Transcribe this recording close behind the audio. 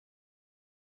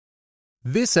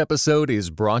This episode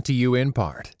is brought to you in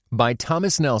part by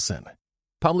Thomas Nelson,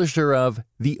 publisher of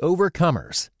The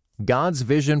Overcomers, God's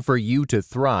Vision for You to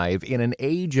Thrive in an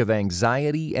Age of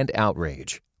Anxiety and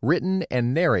Outrage, written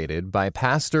and narrated by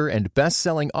pastor and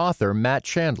best-selling author Matt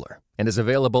Chandler, and is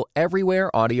available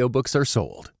everywhere audiobooks are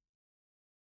sold.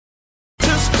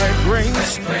 Spread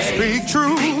grace, speak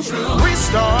truth,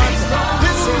 restart.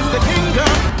 This is the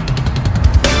kingdom.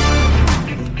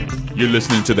 You're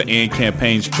listening to the AND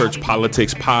Campaign's Church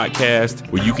Politics Podcast,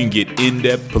 where you can get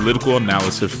in-depth political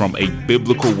analysis from a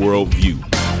biblical worldview.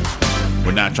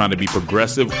 We're not trying to be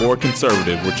progressive or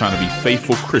conservative. We're trying to be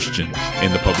faithful Christians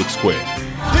in the public square.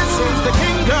 This is the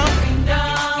kingdom.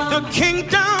 The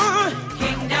kingdom.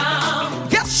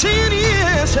 Yes, it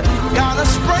is. Gotta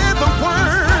spread the word.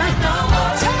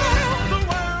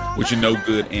 With your no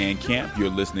good AND Camp,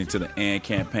 you're listening to the AND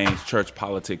Campaign's Church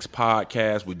Politics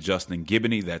Podcast with Justin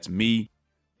Giboney, that's me,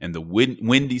 and the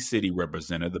Windy City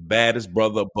representative, the baddest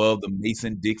brother above the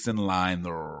Mason-Dixon line,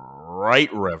 the Right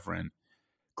Reverend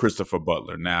Christopher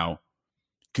Butler. Now,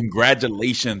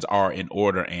 congratulations are in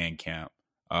order, AND Camp.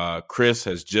 Chris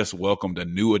has just welcomed a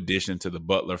new addition to the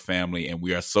Butler family, and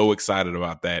we are so excited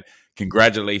about that.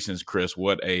 Congratulations, Chris.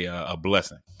 What a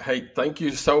blessing. Hey, thank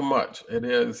you so much. It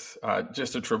is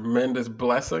just a tremendous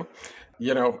blessing.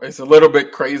 You know, it's a little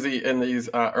bit crazy in these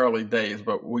early days,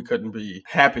 but we couldn't be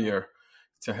happier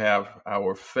to have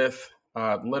our fifth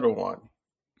little one,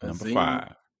 Number Azim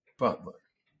 5. Butler.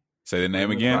 Say the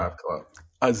name again.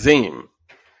 Azim.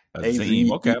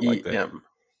 Azim. Okay, I like that.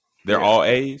 They're all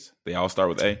A's? They all start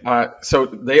with A? So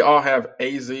they all have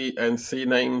A, Z, and C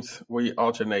names. We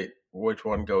alternate which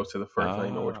one goes to the first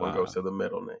name and which one goes to the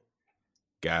middle name.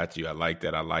 Got you. I like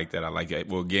that.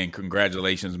 Well, again,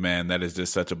 congratulations, man. That is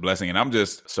just such a blessing. And I'm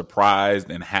just surprised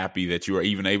and happy that you are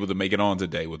even able to make it on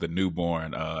today with a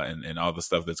newborn and all the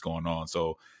stuff that's going on.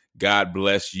 So God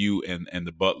bless you and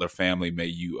the Butler family. May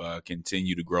you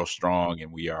continue to grow strong.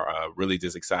 And we are really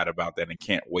just excited about that and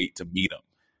can't wait to meet them.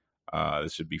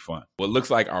 This should be fun. Well, it looks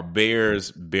like our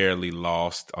Bears barely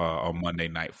lost on Monday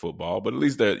Night Football, but at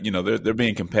least they're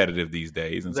being competitive these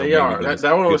days. And they are.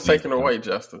 That one was taken away,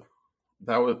 Justin.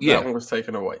 That one was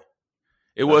taken away.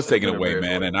 It was taken away,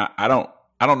 man. And I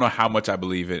don't know how much I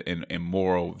believe in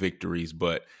moral victories,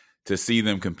 but to see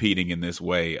them competing in this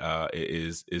way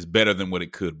is better than what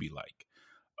it could be like.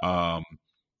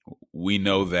 We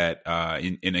know that,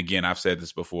 and again, I've said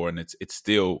this before, and it's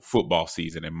still football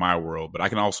season in my world, but I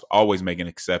can also always make an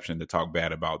exception to talk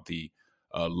bad about the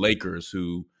Lakers,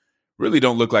 who really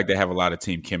don't look like they have a lot of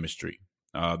team chemistry.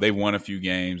 They've won a few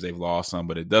games, they've lost some,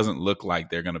 but it doesn't look like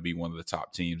they're going to be one of the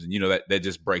top teams. And, that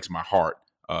just breaks my heart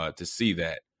to see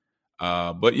that.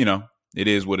 But, it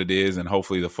is what it is. And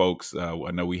hopefully the folks,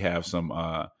 I know we have some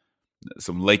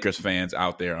Lakers fans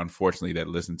out there, unfortunately, that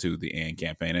listen to the AND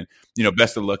campaign. And,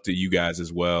 best of luck to you guys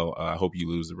as well. I hope you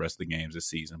lose the rest of the games this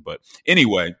season. But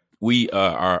anyway, we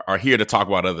are here to talk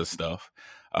about other stuff.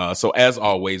 So as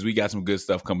always, we got some good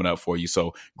stuff coming up for you.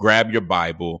 So grab your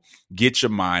Bible, get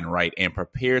your mind right, and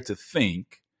prepare to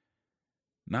think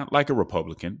not like a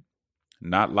Republican,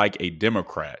 not like a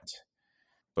Democrat,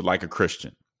 but like a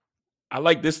Christian. I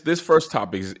like this. This first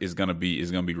topic is going to be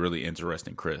really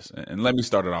interesting, Chris. And let me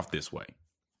start it off this way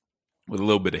with a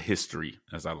little bit of history,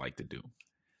 as I like to do.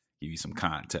 Give you some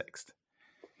context.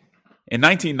 In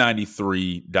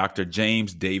 1993, Dr.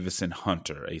 James Davison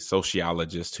Hunter, a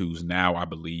sociologist who's now, I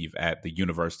believe, at the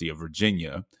University of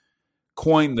Virginia,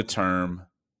 coined the term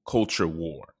culture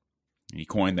war. He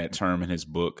coined that term in his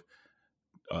book,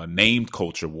 named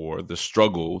Culture War, The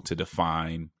Struggle to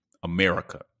Define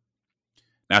America.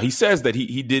 Now, he says that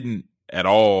he didn't at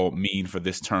all mean for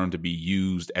this term to be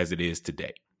used as it is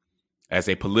today, as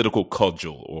a political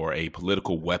cudgel or a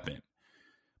political weapon.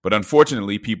 But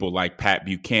unfortunately, people like Pat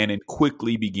Buchanan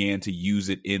quickly began to use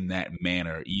it in that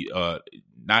manner.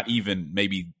 Not even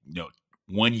maybe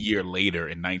 1 year later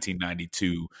in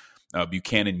 1992,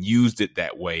 Buchanan used it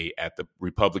that way at the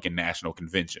Republican National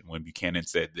Convention when Buchanan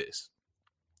said this.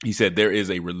 He said, "There is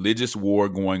a religious war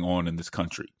going on in this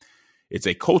country. It's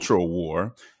a cultural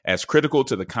war as critical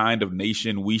to the kind of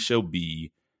nation we shall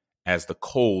be as the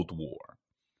Cold War."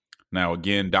 Now,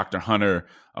 again, Dr. Hunter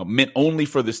meant only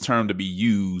for this term to be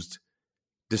used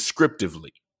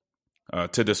descriptively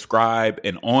to describe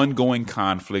an ongoing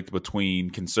conflict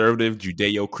between conservative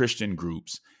Judeo-Christian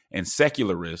groups and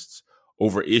secularists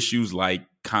over issues like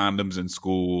condoms in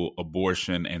school,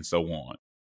 abortion, and so on.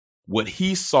 What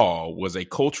he saw was a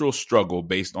cultural struggle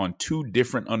based on two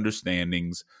different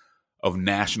understandings of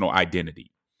national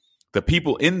identity. The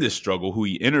people in this struggle who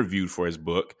he interviewed for his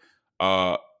book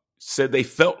said they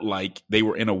felt like they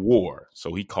were in a war.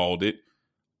 So he called it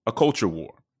a culture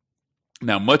war.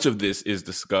 Now, much of this is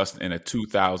discussed in a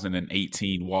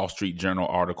 2018 Wall Street Journal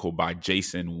article by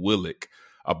Jason Willick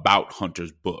about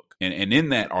Hunter's book. And in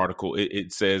that article,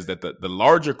 it says that the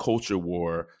larger culture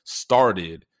war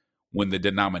started when the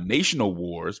denominational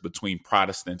wars between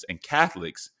Protestants and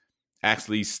Catholics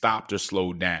actually stopped or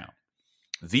slowed down.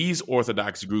 These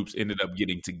Orthodox groups ended up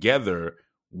getting together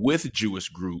with Jewish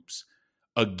groups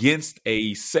against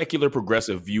a secular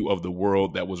progressive view of the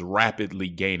world that was rapidly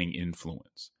gaining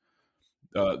influence.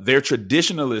 Their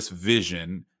traditionalist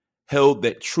vision held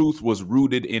that truth was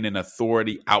rooted in an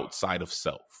authority outside of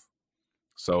self.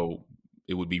 So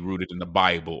it would be rooted in the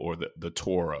Bible or the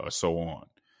Torah or so on.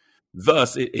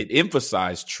 Thus, it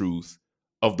emphasized truth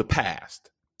of the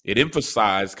past. It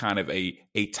emphasized kind of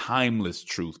a timeless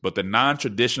truth. But the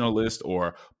non-traditionalist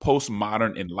or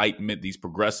postmodern Enlightenment, these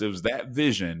progressives, that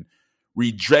vision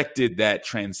rejected that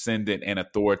transcendent and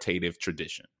authoritative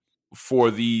tradition.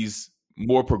 For these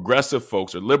more progressive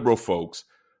folks or liberal folks,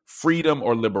 freedom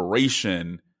or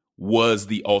liberation was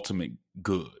the ultimate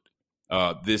good.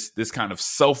 This kind of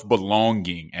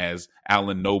self-belonging, as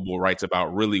Alan Noble writes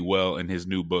about really well in his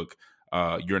new book,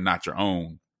 You're Not Your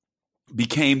Own,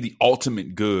 became the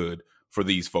ultimate good for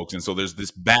these folks. And so there's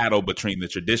this battle between the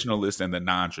traditionalists and the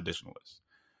non-traditionalists.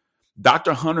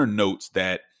 Dr. Hunter notes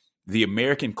that the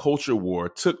American culture war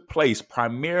took place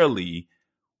primarily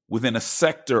within a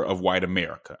sector of white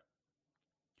America,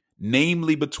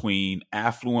 namely between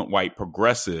affluent white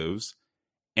progressives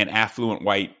and affluent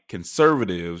white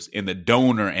conservatives in the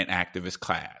donor and activist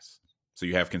class. So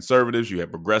you have conservatives, you have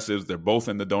progressives, they're both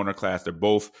in the donor class, they're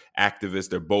both activists,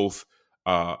 they're both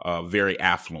very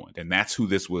affluent. And that's who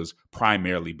this was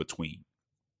primarily between.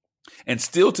 And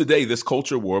still today, this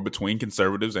culture war between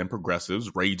conservatives and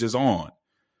progressives rages on.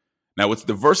 Now, it's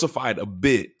diversified a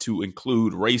bit to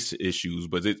include race issues,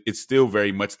 but it's still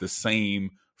very much the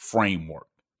same framework.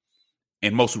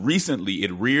 And most recently,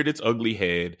 it reared its ugly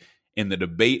head in the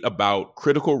debate about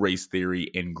critical race theory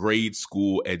in grade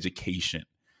school education.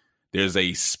 There's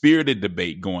a spirited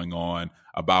debate going on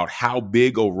about how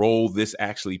big a role this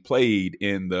actually played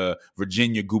in the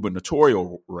Virginia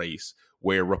gubernatorial race,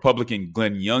 where Republican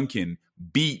Glenn Youngkin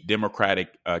beat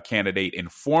Democratic candidate and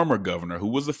former governor, who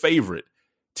was the favorite,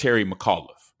 Terry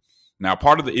McAuliffe. Now,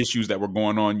 part of the issues that were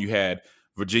going on, you had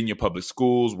Virginia public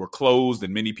schools were closed,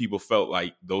 and many people felt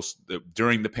like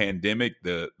during the pandemic,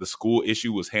 the school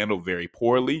issue was handled very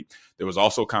poorly. There was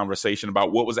also conversation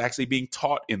about what was actually being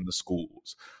taught in the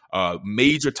schools.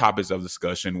 Major topics of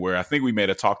discussion where I think we may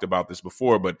have talked about this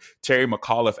before, but Terry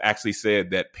McAuliffe actually said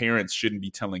that parents shouldn't be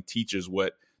telling teachers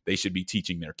what they should be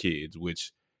teaching their kids,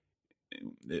 which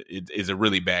it is a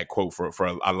really bad quote for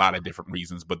a lot of different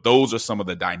reasons. But those are some of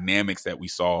the dynamics that we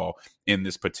saw in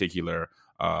this particular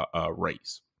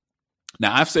race.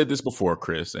 Now, I've said this before,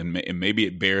 Chris, and maybe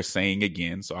it bears saying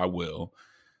again, so I will.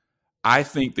 I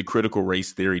think the critical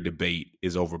race theory debate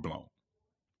is overblown.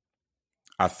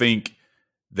 I think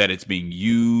that it's being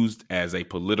used as a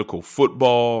political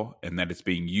football and that it's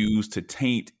being used to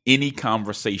taint any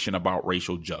conversation about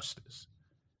racial justice.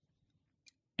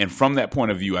 And from that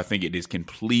point of view, I think it is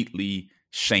completely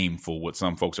shameful what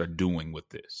some folks are doing with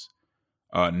this.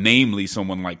 Namely,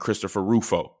 someone like Christopher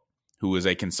Rufo, who is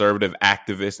a conservative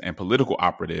activist and political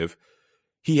operative.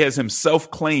 He has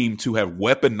himself claimed to have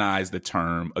weaponized the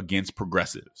term against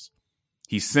progressives.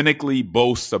 He cynically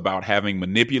boasts about having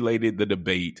manipulated the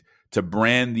debate to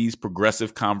brand these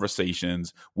progressive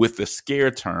conversations with the scare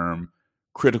term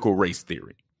critical race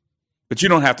theory. But you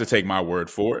don't have to take my word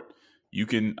for it.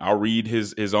 I'll read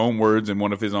his own words in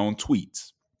one of his own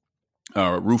tweets.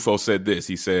 Rufo said this.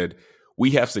 He said,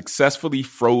 "We have successfully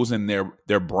frozen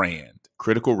their brand,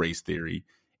 critical race theory,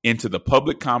 into the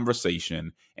public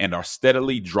conversation and are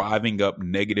steadily driving up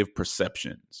negative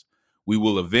perceptions. We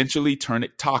will eventually turn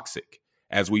it toxic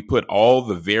as we put all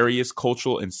the various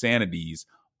cultural insanities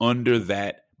under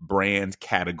that brand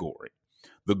category.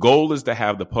 The goal is to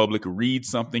have the public read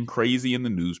something crazy in the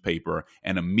newspaper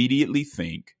and immediately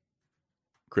think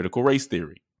critical race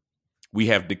theory. We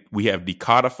have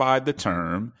decodified the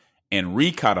term and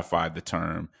recodified the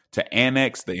term to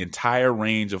annex the entire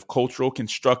range of cultural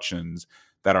constructions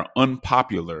that are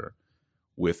unpopular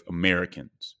with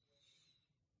Americans."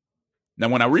 Now,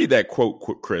 when I read that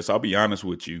quote, Chris, I'll be honest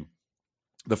with you.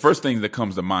 The first thing that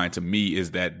comes to mind to me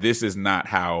is that this is not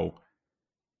how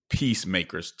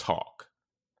peacemakers talk.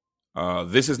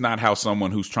 This is not how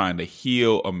someone who's trying to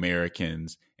heal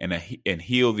Americans and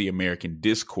heal the American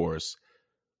discourse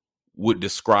would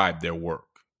describe their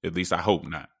work. At least I hope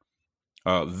not.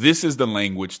 This is the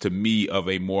language to me of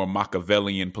a more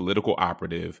Machiavellian political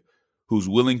operative who's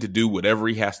willing to do whatever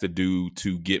he has to do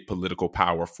to get political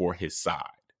power for his side.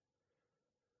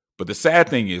 But the sad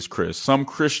thing is, Chris, some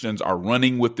Christians are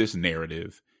running with this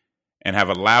narrative and have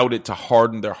allowed it to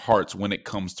harden their hearts when it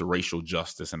comes to racial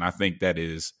justice. And I think that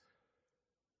is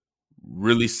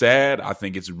really sad. I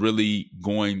think it's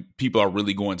people are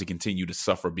really going to continue to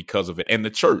suffer because of it. And the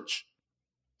church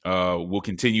will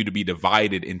continue to be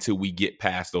divided until we get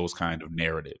past those kind of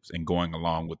narratives and going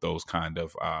along with those kind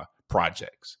of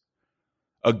projects.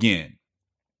 Again,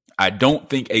 I don't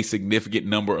think a significant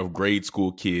number of grade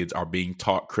school kids are being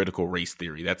taught critical race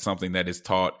theory. That's something that is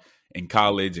taught in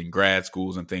college and grad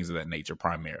schools and things of that nature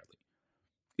primarily.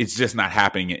 It's just not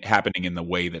happening in the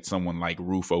way that someone like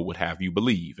Rufo would have you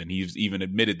believe. And he's even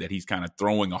admitted that he's kind of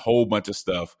throwing a whole bunch of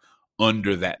stuff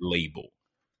under that label.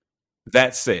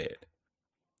 That said,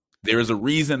 there is a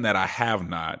reason that I have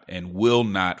not and will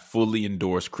not fully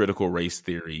endorse critical race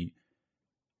theory.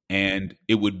 And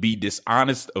it would be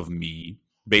dishonest of me,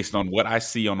 based on what I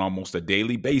see on almost a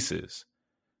daily basis,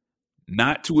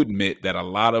 not to admit that a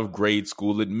lot of grade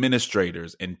school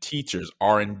administrators and teachers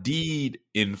are indeed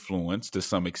influenced to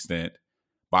some extent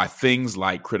by things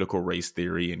like critical race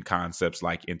theory and concepts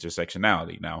like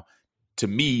intersectionality. Now, to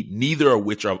me, neither of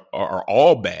which are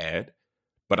all bad,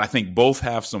 but I think both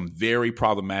have some very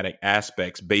problematic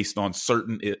aspects based on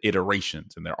certain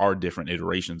iterations, and there are different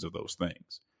iterations of those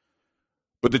things.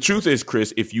 But the truth is,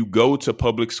 Chris, if you go to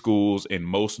public schools in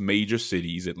most major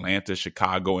cities, Atlanta,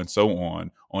 Chicago, and so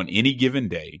on any given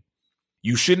day,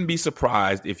 you shouldn't be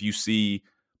surprised if you see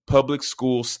public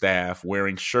school staff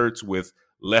wearing shirts with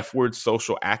leftward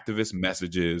social activist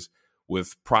messages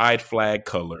with pride flag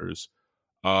colors.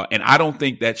 And I don't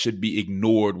think that should be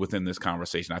ignored within this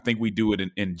conversation. I think we do it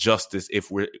in injustice if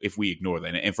we ignore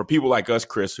that. And for people like us,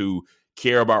 Chris, who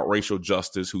care about racial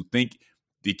justice, who think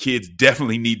the kids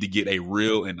definitely need to get a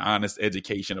real and honest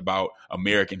education about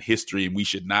American history, and we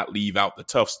should not leave out the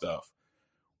tough stuff.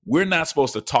 We're not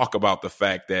supposed to talk about the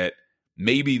fact that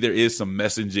maybe there is some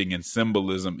messaging and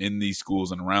symbolism in these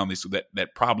schools and around these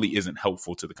that probably isn't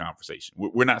helpful to the conversation.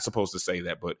 We're not supposed to say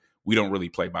that, but we don't really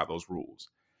play by those rules.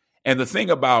 And the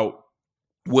thing about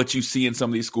what you see in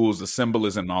some of these schools, the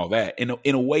symbolism and all that, in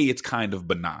a way, it's kind of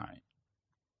benign,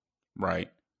 right?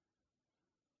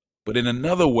 But in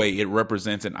another way, it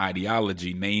represents an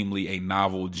ideology, namely a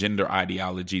novel gender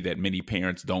ideology that many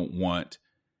parents don't want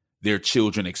their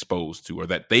children exposed to, or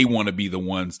that they want to be the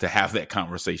ones to have that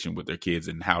conversation with their kids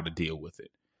and how to deal with it.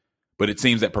 But it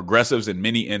seems that progressives in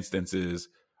many instances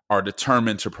are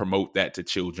determined to promote that to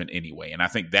children anyway. And I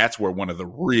think that's where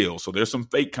so there's some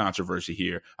fake controversy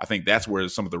here. I think that's where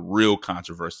some of the real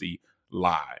controversy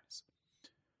lies.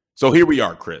 So here we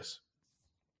are, Chris,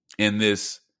 in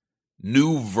this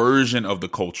new version of the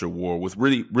culture war with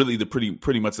really the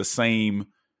pretty much the same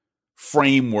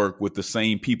framework, with the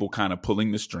same people kind of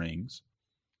pulling the strings.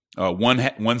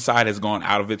 One side has gone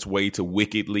out of its way to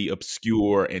wickedly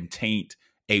obscure and taint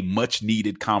a much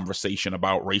needed conversation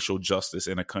about racial justice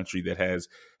in a country that has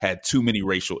had too many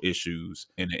racial issues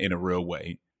in a real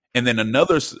way. And then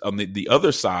the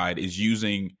other side is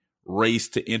using race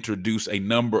to introduce a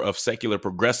number of secular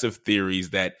progressive theories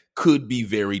that could be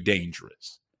very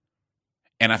dangerous.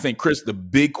 And I think, Chris, the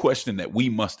big question that we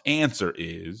must answer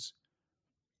is,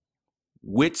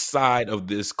 which side of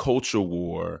this culture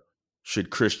war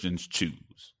should Christians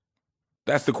choose?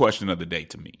 That's the question of the day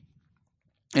to me.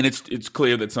 And it's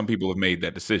clear that some people have made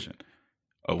that decision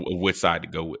of which side to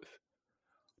go with.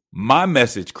 My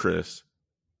message, Chris,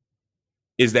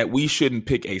 is that we shouldn't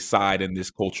pick a side in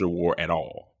this culture war at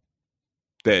all.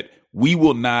 That we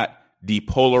will not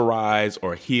depolarize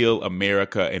or heal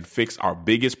America and fix our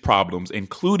biggest problems,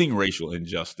 including racial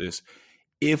injustice,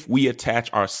 if we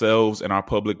attach ourselves and our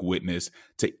public witness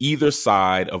to either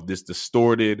side of this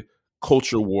distorted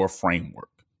culture war framework,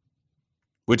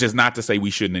 which is not to say we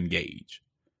shouldn't engage.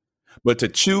 But to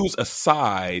choose a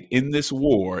side in this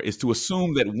war is to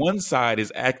assume that one side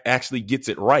actually gets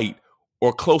it right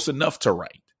or close enough to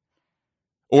right.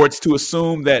 Or it's to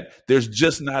assume that there's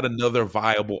just not another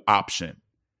viable option.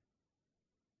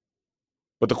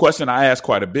 But the question I ask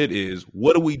quite a bit is,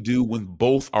 what do we do when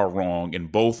both are wrong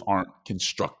and both aren't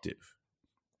constructive?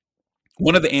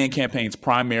 One of the AND campaign's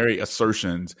primary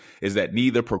assertions is that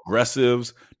neither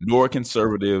progressives nor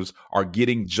conservatives are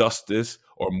getting justice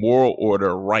or moral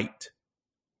order right,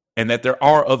 and that there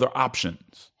are other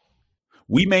options.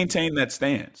 We maintain that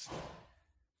stance.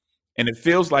 And it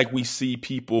feels like we see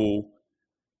people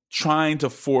trying to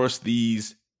force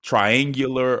these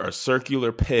triangular or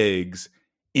circular pegs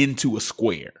into a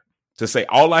square. To say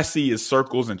all I see is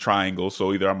circles and triangles,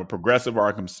 so either I'm a progressive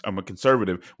or I'm a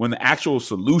conservative, when the actual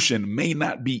solution may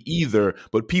not be either,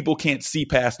 but people can't see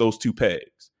past those two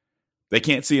pegs. They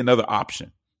can't see another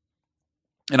option.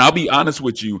 And I'll be honest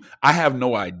with you, I have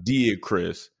no idea,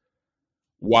 Chris,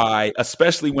 why,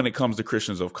 especially when it comes to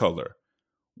Christians of color,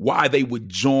 why they would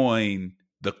join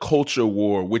the culture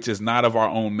war, which is not of our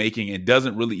own making and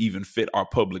doesn't really even fit our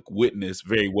public witness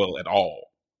very well at all.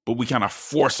 But we kind of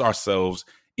force ourselves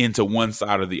into one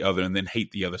side or the other and then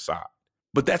hate the other side.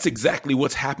 But that's exactly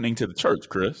what's happening to the church,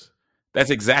 Chris. That's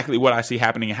exactly what I see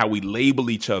happening in how we label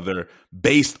each other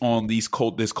based on this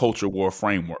culture war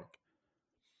framework.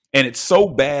 And it's so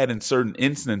bad in certain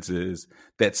instances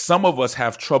that some of us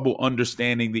have trouble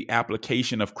understanding the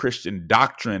application of Christian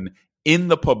doctrine in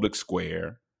the public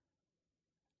square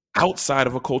outside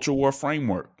of a culture war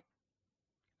framework.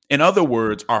 In other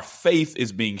words, our faith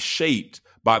is being shaped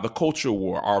by the culture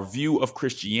war. Our view of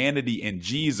Christianity and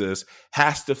Jesus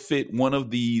has to fit one of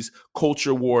these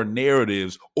culture war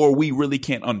narratives, or we really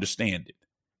can't understand it.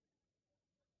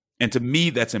 And to me,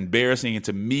 that's embarrassing. And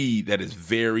to me, that is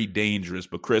very dangerous.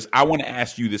 But Chris, I want to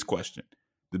ask you this question,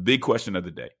 the big question of the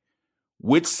day.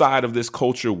 Which side of this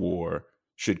culture war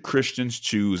should Christians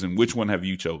choose, and which one have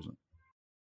you chosen?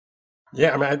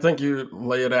 Yeah, I mean, I think you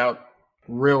lay it out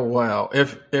real well.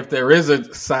 If there is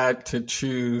a side to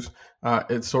choose,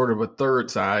 it's sort of a third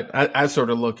side. I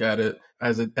sort of look at it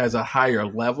as a higher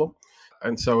level,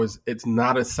 and so it's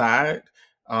not a side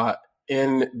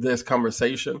in this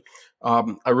conversation.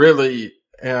 I really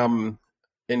am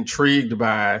intrigued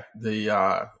by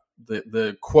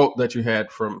the quote that you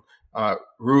had from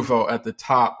Rufo at the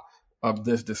top of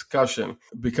this discussion,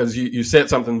 because you said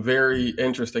something very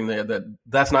interesting there,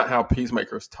 that's not how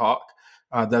peacemakers talk.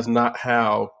 That's not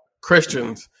how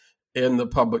Christians in the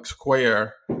public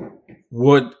square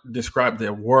would describe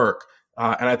their work.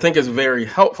 And I think it's very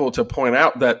helpful to point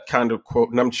out that kind of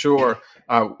quote. And I'm sure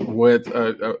with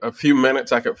a few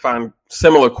minutes, I could find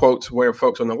similar quotes where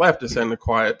folks on the left are saying the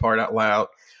quiet part out loud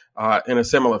in a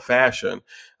similar fashion.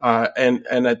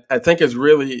 And I think it's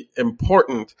really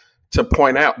important to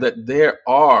point out that there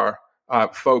are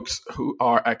folks who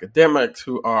are academics,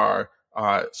 who are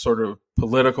sort of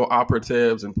political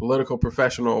operatives and political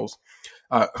professionals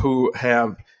who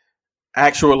have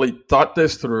actually thought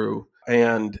this through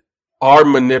and are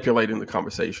manipulating the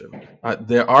conversation.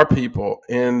 There are people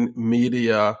in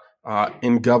media,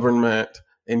 in government,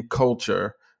 in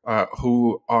culture,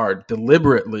 who are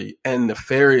deliberately and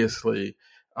nefariously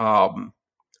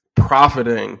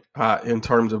profiting in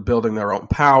terms of building their own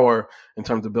power, in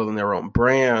terms of building their own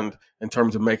brand, in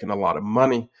terms of making a lot of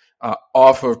money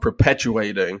off of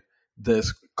perpetuating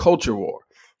this culture war.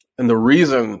 And the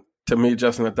reason, to me,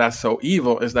 Justin, that that's so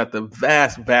evil is that the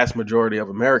vast, vast majority of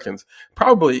Americans,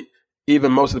 probably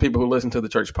even most of the people who listen to the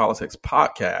Church Politics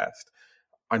podcast,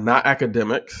 are not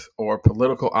academics or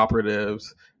political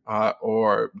operatives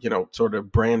or, sort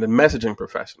of brand and messaging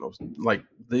professionals. Like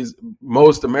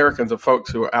most Americans are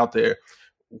folks who are out there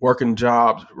working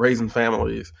jobs, raising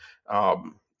families,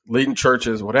 leading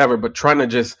churches, whatever, but trying to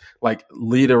just like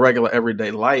lead a regular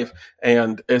everyday life.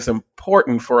 And it's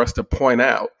important for us to point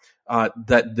out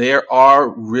that there are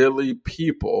really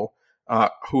people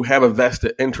who have a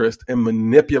vested interest in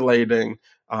manipulating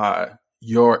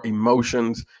your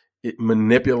emotions,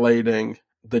 manipulating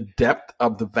the depth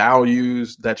of the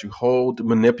values that you hold,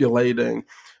 manipulating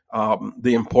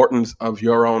the importance of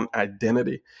your own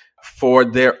identity for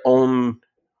their own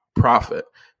profit,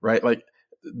 right? Like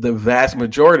the vast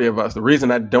majority of us, the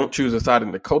reason I don't choose a side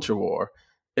in the culture war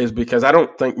is because I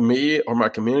don't think me or my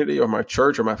community or my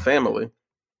church or my family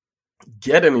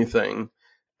get anything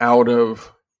out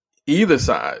of either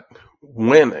side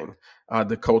winning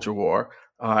the culture war.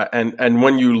 And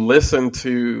when you listen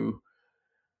to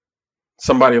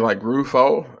somebody like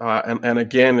Rufo, and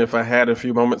again, if I had a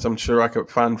few moments, I'm sure I could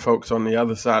find folks on the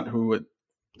other side who would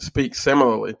speak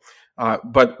similarly.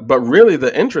 But really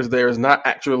the interest there is not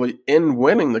actually in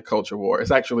winning the culture war.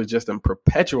 It's actually just in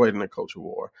perpetuating the culture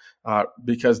war,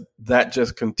 because that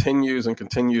just continues and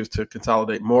continues to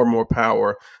consolidate more and more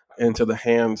power into the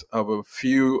hands of a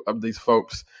few of these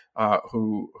folks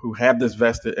who have this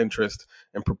vested interest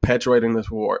in perpetuating this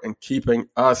war and keeping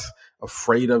us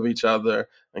afraid of each other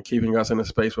and keeping us in a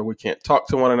space where we can't talk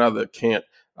to one another, can't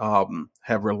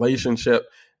have relationship.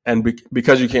 And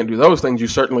because you can't do those things, you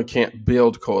certainly can't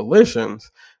build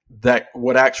coalitions that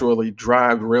would actually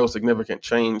drive real significant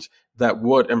change that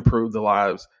would improve the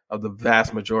lives of the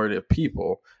vast majority of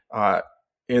people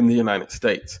in the United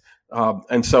States.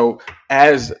 And so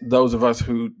as those of us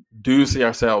who do see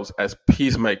ourselves as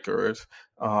peacemakers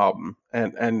and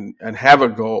have a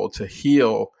goal to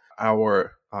heal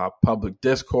our public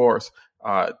discourse,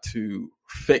 to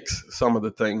fix some of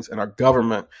the things in our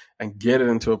government and get it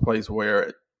into a place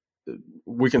where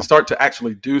we can start to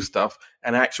actually do stuff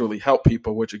and actually help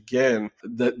people, which again,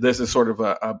 this is sort of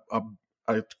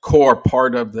a core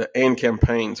part of the AND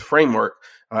campaign's framework,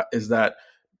 is that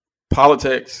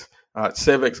politics,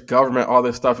 civics, government, all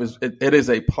this stuff it is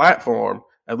a platform,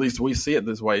 at least we see it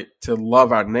this way, to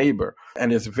love our neighbor.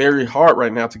 And it's very hard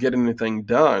right now to get anything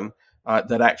done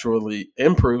that actually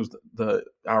improves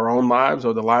our own lives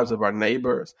or the lives of our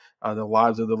neighbors, the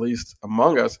lives of the least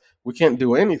among us. We can't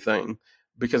do anything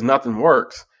because nothing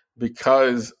works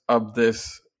because of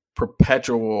this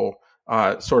perpetual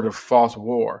sort of false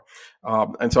war.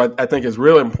 And so I think it's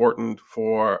really important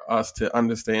for us to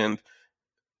understand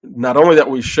not only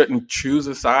that we shouldn't choose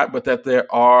a side, but that there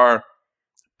are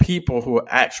people who are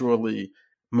actually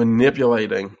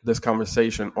manipulating this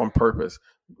conversation on purpose.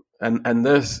 And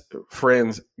this,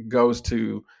 friends, goes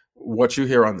to what you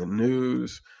hear on the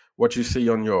news, what you see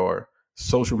on your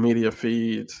social media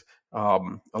feeds, a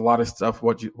lot of stuff,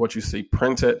 what you see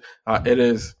printed. It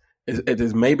is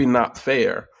maybe not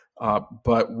fair,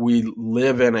 but we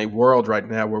live in a world right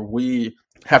now where we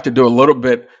have to do a little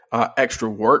bit extra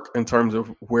work in terms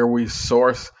of where we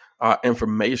source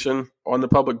information on the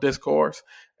public discourse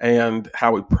and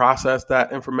how we process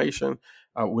that information.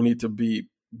 We need to be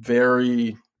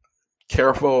very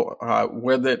careful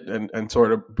with it and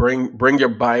sort of bring your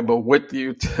Bible with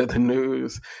you to the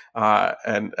news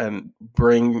and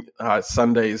bring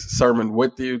Sunday's sermon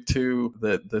with you to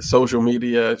the social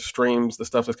media streams, the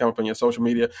stuff that's coming from your social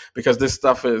media, because this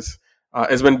stuff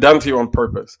has been done to you on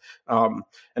purpose. And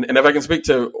if I can speak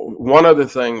to one other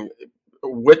thing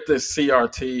with this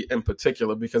CRT in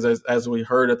particular, because as we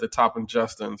heard at the top in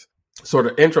Justin's sort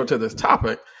of intro to this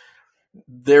topic,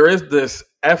 there is this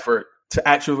effort to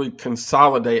actually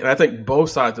consolidate, and I think both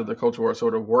sides of the culture war are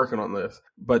sort of working on this,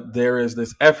 but there is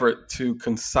this effort to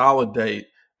consolidate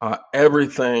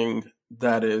everything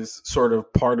that is sort of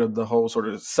part of the whole sort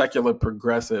of secular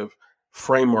progressive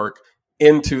framework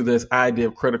into this idea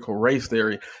of critical race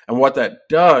theory. And what that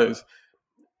does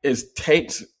is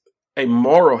takes a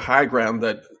moral high ground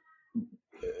that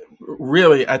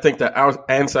really, I think that our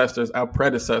ancestors, our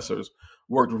predecessors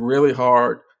worked really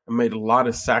hard and made a lot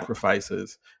of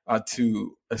sacrifices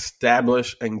to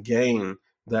establish and gain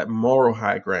that moral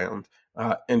high ground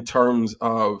in terms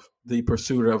of the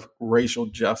pursuit of racial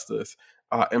justice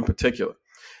in particular.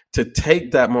 To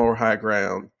take that moral high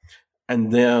ground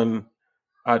and then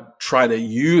try to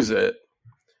use it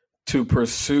to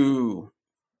pursue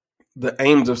the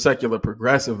aims of secular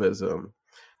progressivism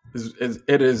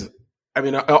is I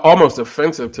mean, almost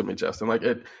offensive to me, Justin. Like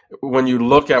when you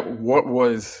look at what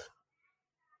was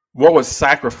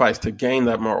sacrificed to gain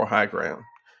that moral high ground,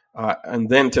 and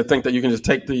then to think that you can just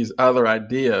take these other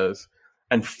ideas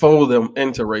and fold them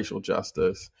into racial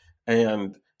justice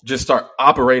and just start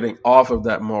operating off of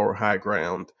that moral high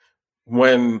ground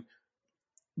when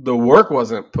the work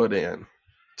wasn't put in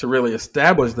to really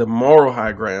establish the moral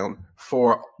high ground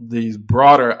for these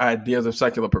broader ideas of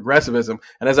secular progressivism.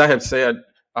 And as I have said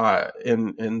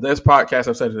in this podcast,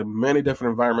 I've said it in many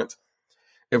different environments,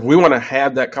 if we want to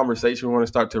have that conversation, we want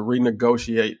to start to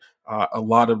renegotiate a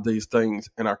lot of these things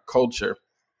in our culture,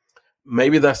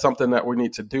 maybe that's something that we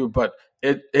need to do, but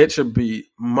it should be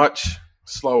much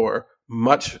slower,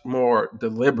 much more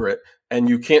deliberate, and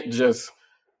you can't just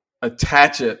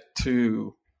attach it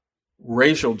to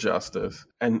racial justice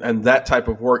and that type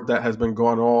of work that has been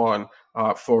going on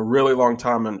for a really long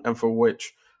time and for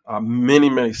which many,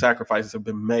 many sacrifices have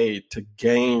been made to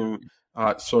gain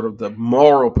sort of the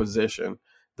moral position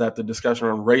that the discussion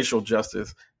on racial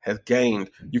justice has gained.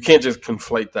 You can't just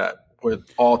conflate that with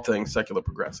all things secular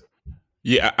progressive.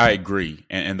 Yeah, I agree.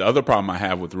 And the other problem I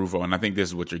have with Rufo, and I think this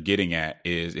is what you're getting at,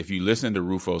 is if you listen to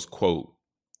Rufo's quote,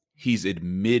 he's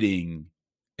admitting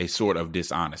a sort of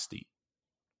dishonesty.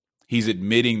 He's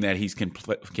admitting that he's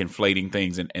conflating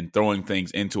things and throwing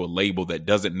things into a label that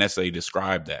doesn't necessarily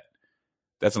describe that.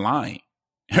 That's lying,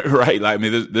 right? Like, I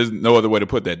mean, there's no other way to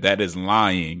put that. That is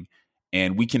lying,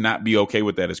 and we cannot be okay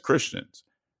with that as Christians.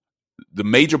 The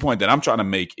major point that I'm trying to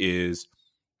make is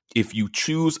if you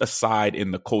choose a side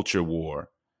in the culture war,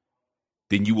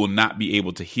 then you will not be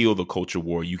able to heal the culture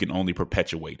war. You can only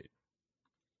perpetuate it.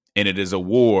 And it is a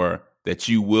war that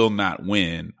you will not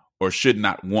win or should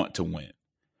not want to win.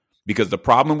 Because the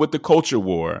problem with the culture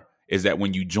war is that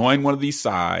when you join one of these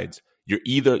sides, you're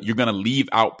going to leave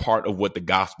out part of what the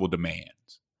gospel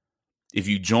demands. If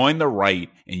you join the right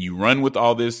and you run with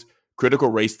all this critical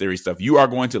race theory stuff, you are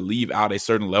going to leave out a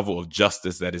certain level of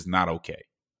justice that is not okay.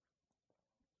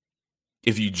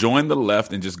 if you join the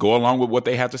left and just go along with what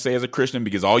they have to say as a Christian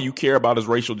because all you care about is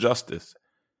racial justice,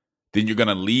 then you're going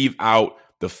to leave out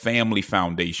the family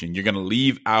foundation. You're going to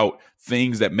leave out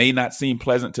things that may not seem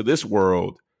pleasant to this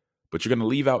world, but you're going to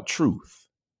leave out truth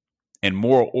and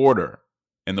moral order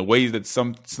and the ways that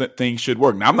some things should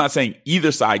work. Now, I'm not saying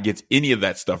either side gets any of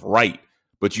that stuff right,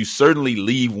 but you certainly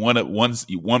leave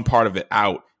one part of it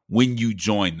out when you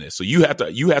join this. So you have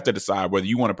to decide whether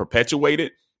you want to perpetuate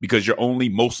it because you're only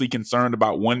mostly concerned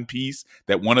about one piece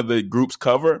that one of the groups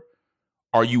cover.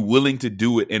 Are you willing to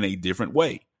do it in a different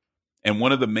way? And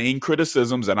one of the main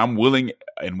criticisms that I'm willing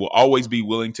and will always be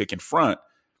willing to confront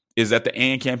is that the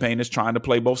AND campaign is trying to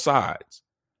play both sides.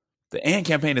 The AND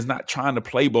campaign is not trying to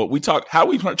play both. How are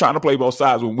we trying to play both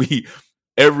sides when we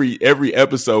every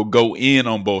episode go in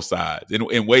on both sides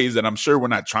in ways that I'm sure we're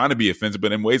not trying to be offensive,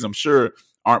 but in ways I'm sure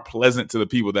aren't pleasant to the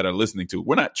people that are listening to.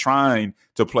 We're not trying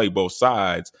to play both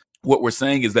sides. What we're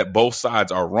saying is that both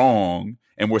sides are wrong,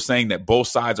 and we're saying that both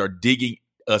sides are digging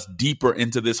us deeper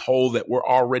into this hole that we're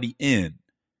already in.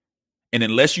 And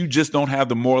unless you just don't have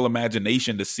the moral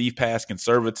imagination to see past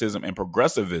conservatism and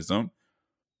progressivism,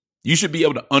 you should be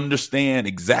able to understand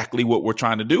exactly what we're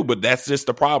trying to do. But that's just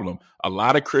the problem. A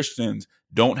lot of Christians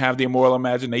don't have the moral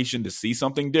imagination to see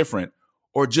something different,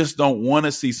 or just don't want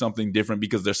to see something different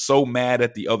because they're so mad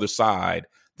at the other side.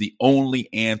 The only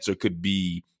answer could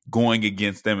be going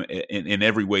against them in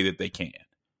every way that they can.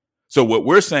 So what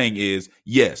we're saying is,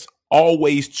 yes,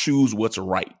 always choose what's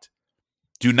right.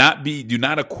 Do not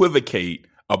equivocate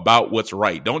about what's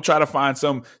right. Don't try to find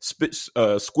some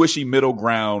squishy middle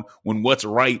ground when what's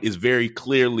right is very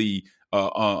clearly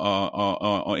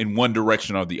in one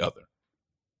direction or the other.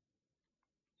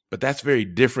 But that's very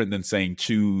different than saying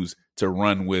choose to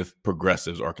run with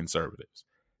progressives or conservatives.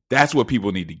 That's what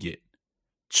people need to get.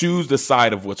 Choose the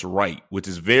side of what's right, which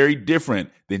is very different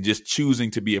than just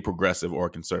choosing to be a progressive or a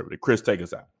conservative. Chris, take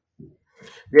us out.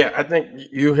 Yeah, I think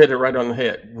you hit it right on the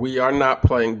head. We are not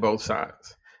playing both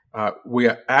sides. We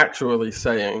are actually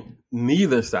saying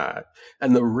neither side.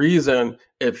 And the reason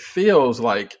it feels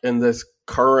like in this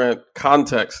current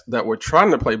context that we're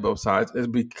trying to play both sides is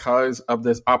because of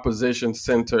this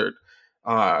opposition-centered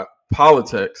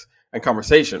politics and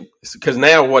conversation. Because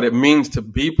now what it means to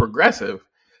be progressive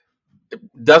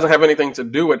doesn't have anything to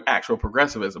do with actual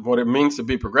progressivism. What it means to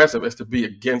be progressive is to be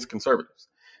against conservatives.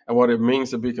 And what it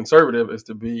means to be conservative is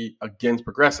to be against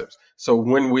progressives. So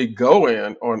when we go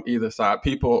in on either side,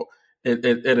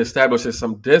 it establishes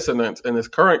some dissonance in this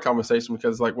current conversation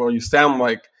because it's like, well, you sound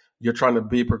like you're trying to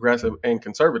be progressive and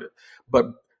conservative. But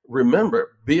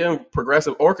remember, being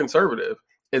progressive or conservative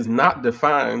is not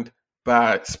defined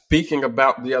by speaking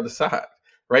about the other side,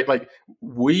 right? Like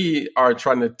we are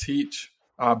trying to teach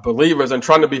believers and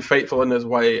trying to be faithful in this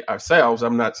way ourselves.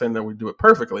 I'm not saying that we do it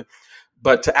perfectly,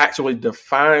 but to actually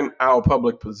define our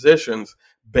public positions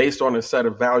based on a set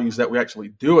of values that we actually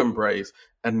do embrace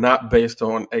and not based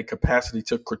on a capacity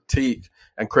to critique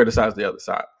and criticize the other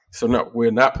side. So no,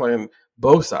 we're not playing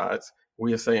both sides.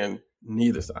 We are saying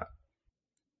neither side.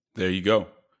 There you go.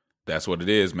 That's what it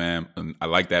is, man. And I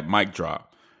like that mic drop.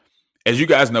 As you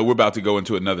guys know, we're about to go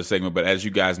into another segment, but as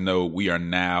you guys know, we are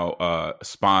now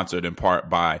sponsored in part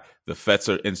by the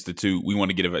Fetzer Institute. We want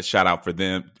to give a shout out for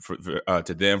them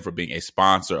to them for being a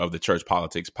sponsor of the Church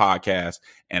Politics Podcast,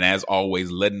 and as always,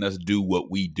 letting us do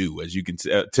what we do. As you can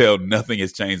tell, nothing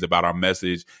has changed about our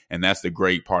message, and that's the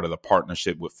great part of the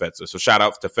partnership with Fetzer. So shout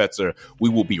out to Fetzer. We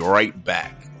will be right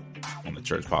back on the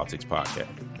Church Politics Podcast.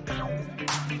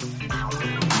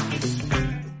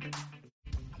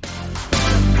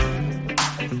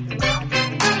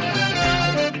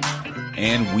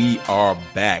 And we are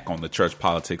back on the Church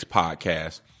Politics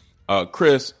Podcast.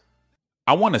 Chris,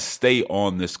 I want to stay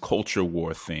on this culture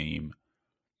war theme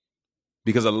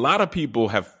because a lot of people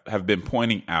have been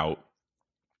pointing out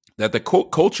that the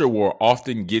culture war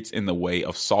often gets in the way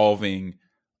of solving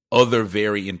other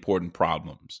very important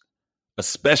problems,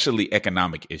 especially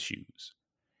economic issues.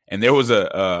 And there was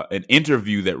an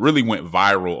interview that really went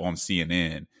viral on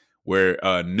CNN where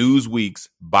Newsweek's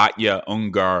Batya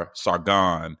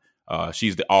Ungar-Sargon,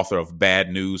 she's the author of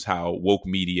Bad News, How Woke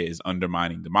Media is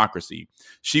Undermining Democracy.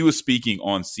 She was speaking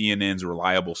on CNN's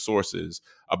Reliable Sources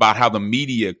about how the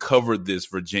media covered this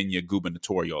Virginia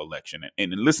gubernatorial election.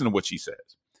 And listen to what she says.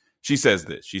 She says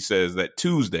this. She says that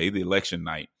Tuesday, the election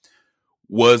night,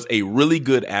 was a really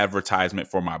good advertisement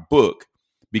for my book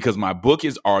because my book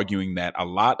is arguing that a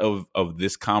lot of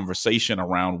this conversation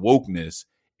around wokeness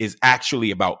is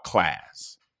actually about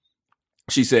class.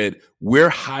 She said, we're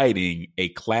hiding a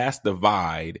class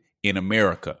divide in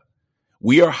America.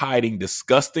 We are hiding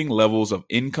disgusting levels of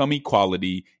income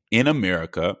equality in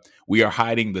America, we are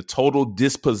hiding the total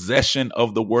dispossession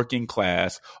of the working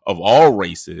class of all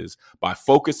races by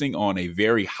focusing on a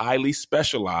very highly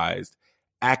specialized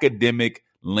academic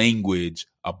language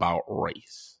about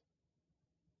race.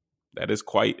 That is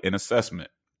quite an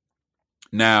assessment.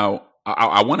 Now,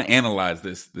 I want to analyze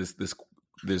this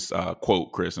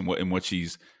quote, Chris, and what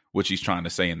she's trying to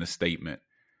say in this statement.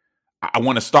 I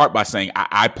want to start by saying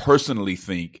I personally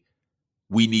think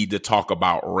we need to talk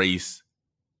about race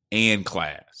and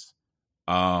class,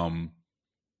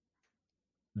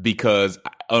 because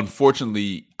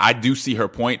unfortunately, I do see her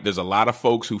point. There's a lot of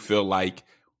folks who feel like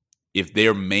if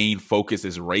their main focus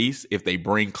is race, if they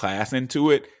bring class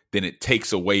into it, then it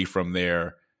takes away from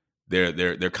their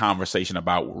conversation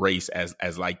about race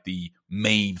as like the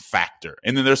main factor.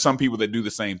 And then there's some people that do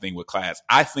the same thing with class.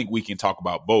 I think we can talk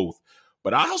about both,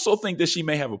 but I also think that she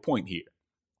may have a point here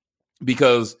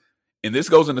because, and this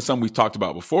goes into something we've talked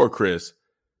about before, Chris,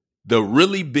 the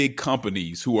really big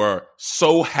companies who are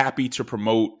so happy to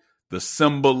promote the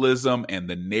symbolism and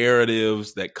the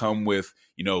narratives that come with,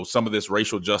 you know, some of this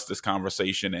racial justice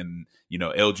conversation and, you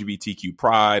know, LGBTQ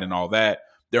pride and all that,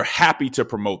 they're happy to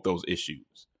promote those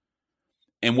issues.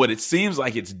 And what it seems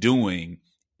like it's doing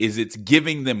is it's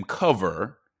giving them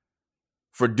cover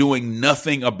for doing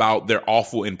nothing about their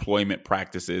awful employment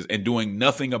practices and doing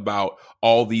nothing about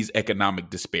all these economic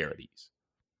disparities.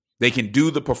 They can do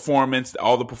the performance,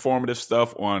 all the performative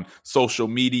stuff on social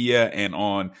media and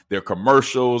on their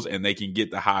commercials, and they can get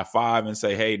the high five and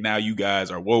say, hey, now you guys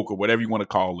are woke or whatever you want to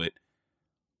call it,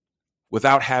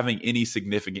 without having any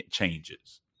significant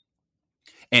changes.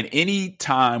 And any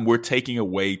time we're taking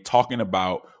away talking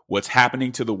about what's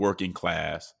happening to the working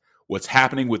class, what's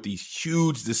happening with these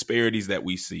huge disparities that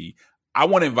we see, I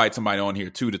want to invite somebody on here,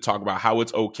 too, to talk about how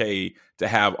it's okay to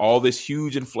have all this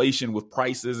huge inflation with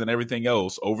prices and everything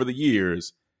else over the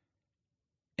years,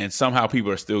 and somehow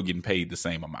people are still getting paid the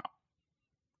same amount.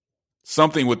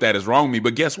 Something with that is wrong with me.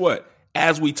 But guess what?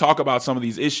 As we talk about some of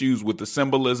these issues with the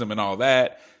symbolism and all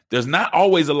that, there's not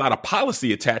always a lot of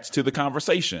policy attached to the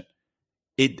conversation.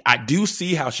 I do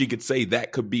see how she could say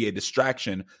that could be a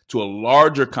distraction to a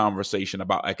larger conversation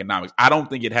about economics. I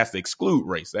don't think it has to exclude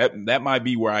race. That might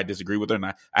be where I disagree with her, and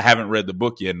I haven't read the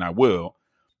book yet, and I will.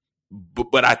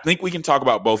 But I think we can talk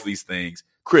about both of these things.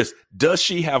 Chris, does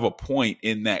she have a point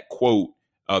in that quote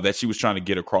that she was trying to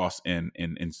get across on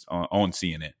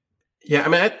CNN? Yeah, I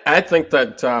mean, I think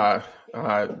that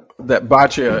that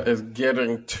Batya is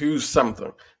getting to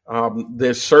something.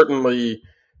 There's certainly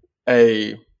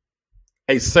a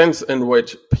sense in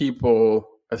which people,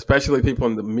 especially people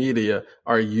in the media,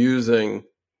 are using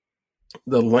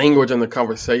the language and the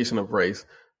conversation of race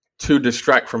to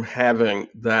distract from having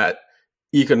that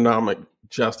economic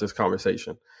justice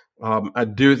conversation. I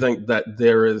do think that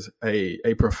there is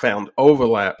a profound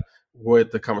overlap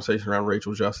with the conversation around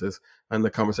racial justice and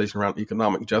the conversation around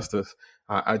economic justice.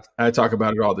 I talk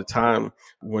about it all the time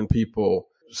when people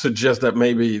suggest that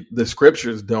maybe the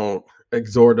scriptures don't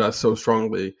exhort us so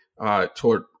strongly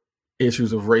toward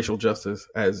issues of racial justice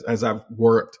as I've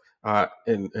worked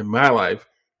in my life.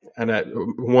 And that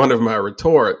one of my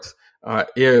retorts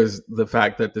is the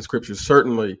fact that the scriptures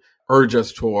certainly urge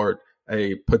us toward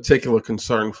a particular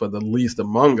concern for the least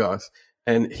among us.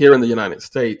 And here in the United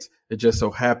States, it just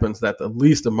so happens that the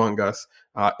least among us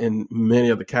in many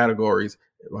of the categories,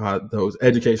 those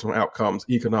educational outcomes,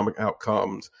 economic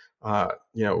outcomes,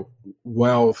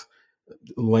 wealth,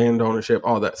 land ownership,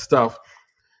 all that stuff,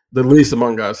 the least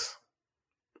among us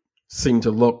seem to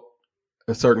look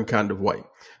a certain kind of way.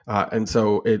 And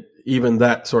so even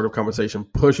that sort of conversation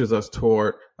pushes us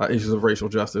toward issues of racial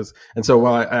justice. And so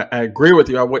while I agree with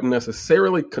you, I wouldn't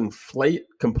necessarily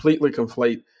completely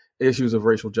conflate issues of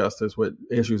racial justice with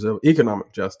issues of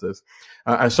economic justice.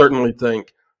 I certainly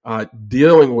think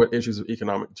dealing with issues of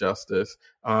economic justice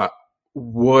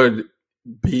would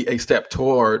be a step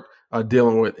toward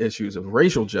dealing with issues of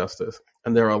racial justice.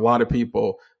 And there are a lot of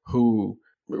people who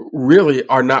really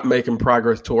are not making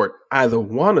progress toward either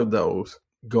one of those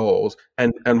goals.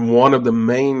 And one of the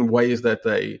main ways that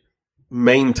they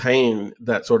maintain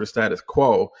that sort of status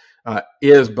quo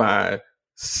is by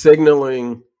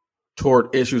signaling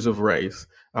toward issues of race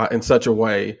in such a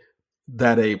way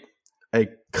that a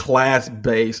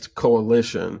class-based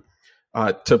coalition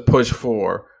to push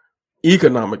for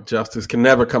economic justice can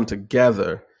never come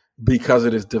together because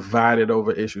it is divided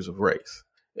over issues of race.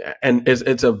 And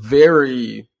it's a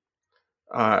very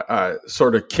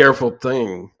sort of careful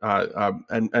thing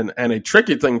and a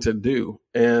tricky thing to do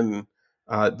in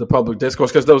the public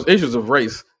discourse, because those issues of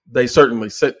race, they certainly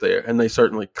sit there and they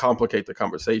certainly complicate the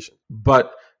conversation.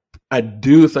 But I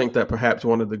do think that perhaps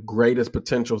one of the greatest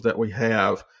potentials that we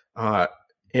have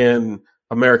in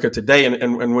America today.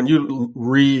 And when you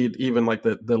read even like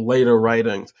the later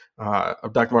writings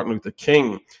of Dr. Martin Luther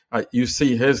King, you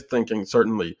see his thinking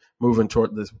certainly moving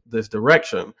toward this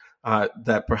direction,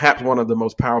 that perhaps one of the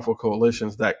most powerful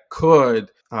coalitions that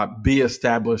could be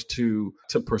established to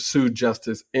pursue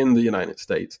justice in the United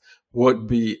States would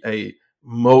be a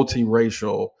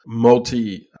multiracial,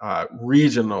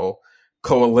 multi-regional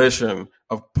coalition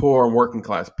of poor and working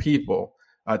class people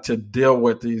to deal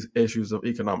with these issues of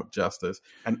economic justice.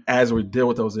 And as we deal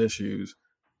with those issues,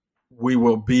 we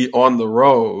will be on the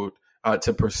road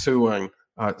to pursuing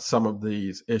some of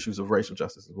these issues of racial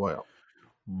justice as well.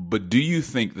 But do you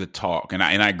think the talk, and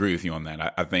I agree with you on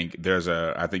that, I think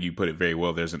I think you put it very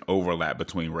well, there's an overlap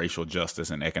between racial justice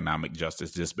and economic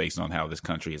justice just based on how this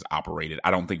country is operated.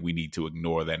 I don't think we need to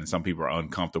ignore that, and some people are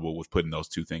uncomfortable with putting those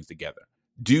two things together.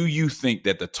 Do you think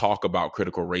that the talk about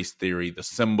critical race theory, the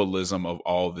symbolism of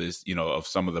all this, of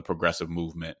some of the progressive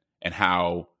movement and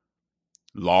how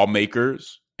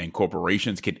lawmakers and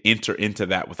corporations can enter into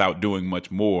that without doing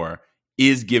much more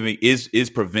is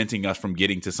preventing us from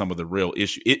getting to some of the real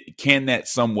issue? Can that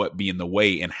somewhat be in the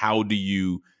way? And how do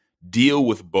you deal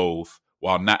with both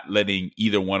while not letting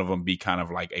either one of them be kind of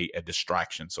like a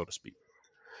distraction, so to speak?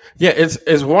 Yeah, it's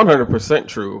 100%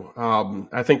 true.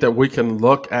 I think that we can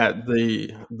look at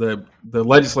the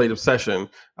legislative session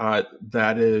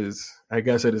that is, I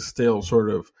guess it is still sort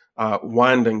of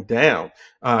winding down,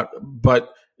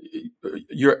 but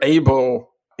you're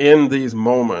able in these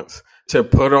moments to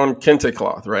put on kente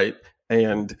cloth, right,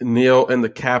 and kneel in the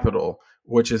Capitol,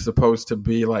 which is supposed to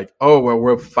be like, oh, well,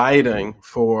 we're fighting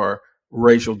for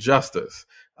racial justice,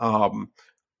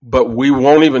 but we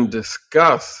won't even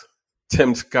discuss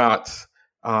Tim Scott's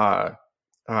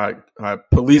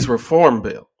police reform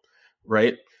bill,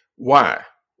 right? Why?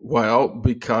 Well,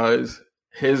 because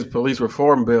his police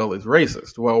reform bill is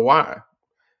racist. Well, why?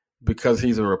 Because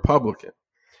he's a Republican.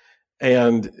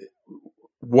 And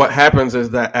what happens is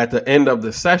that at the end of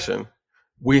the session,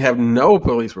 we have no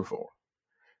police reform,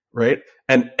 right?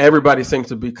 And everybody seems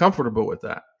to be comfortable with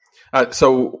that.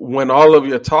 So when all of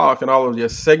your talk and all of your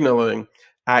signaling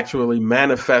actually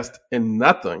manifest in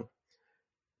nothing,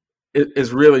 it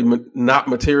is really not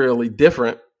materially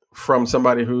different from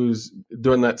somebody who's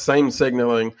doing that same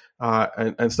signaling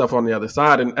and stuff on the other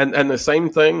side. And the same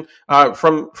thing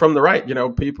from the right.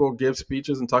 People give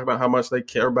speeches and talk about how much they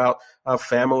care about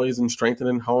families and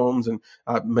strengthening homes and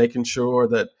making sure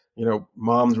that,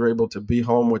 moms are able to be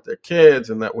home with their kids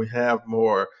and that we have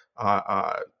more,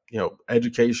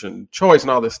 education choice and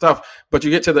all this stuff. But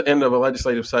you get to the end of a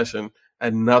legislative session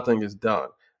and nothing is done.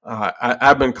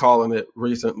 I've been calling it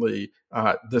recently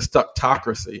the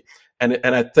stuctocracy. And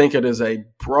I think it is a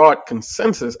broad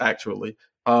consensus, actually,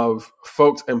 of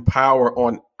folks in power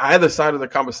on either side of the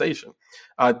conversation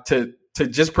to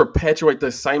just perpetuate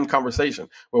this same conversation.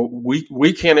 Well,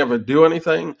 we can't ever do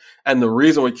anything. And the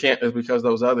reason we can't is because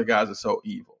those other guys are so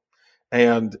evil.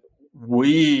 And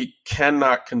we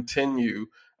cannot continue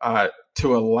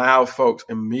to allow folks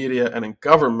in media and in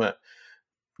government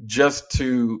just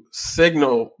to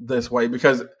signal this way,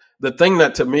 because the thing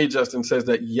that to me, Justin, says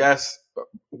that yes,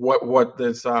 what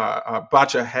this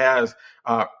Bacha has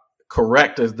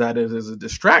correct is that it is a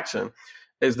distraction,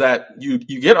 is that you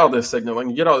get all this signaling,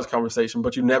 you get all this conversation,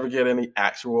 but you never get any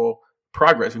actual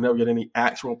progress, you never get any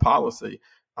actual policy.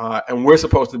 And we're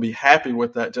supposed to be happy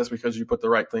with that just because you put the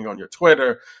right thing on your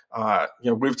Twitter.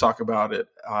 We've talked about it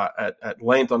at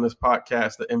length on this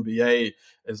podcast. The NBA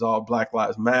is all Black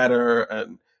Lives Matter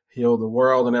and Heal the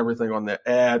World and everything on their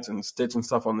ads and stitching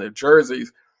stuff on their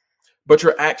jerseys. But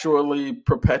you're actually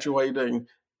perpetuating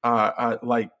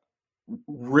like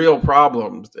real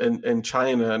problems in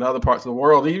China and other parts of the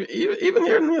world, even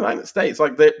here in the United States.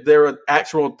 Like there are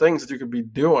actual things that you could be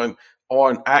doing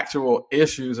on actual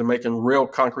issues and making real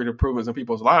concrete improvements in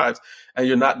people's lives. And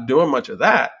you're not doing much of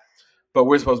that. But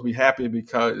we're supposed to be happy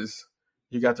because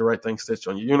you got the right thing stitched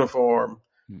on your uniform.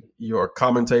 Your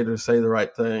commentators say the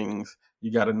right things.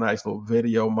 You got a nice little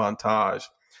video montage.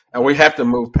 And we have to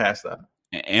move past that.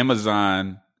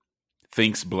 Amazon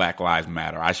thinks Black Lives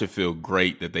Matter. I should feel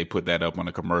great that they put that up on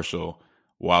a commercial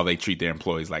while they treat their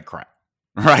employees like crap.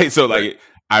 Right? So I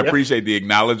appreciate the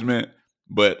acknowledgement,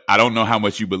 but I don't know how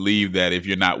much you believe that if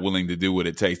you're not willing to do what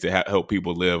it takes to help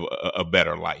people live a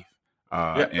better life.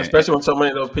 Especially when so many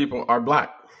of those people are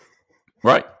Black.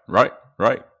 Right.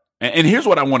 And here's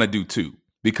what I want to do too,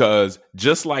 because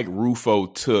just like Rufo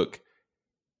took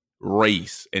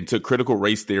race and took critical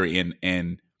race theory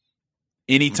and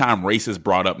anytime race is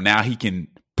brought up, now he can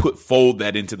fold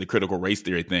that into the critical race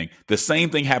theory thing. The same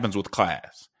thing happens with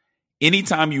class.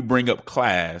 Anytime you bring up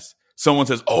class, someone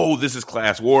says, oh, this is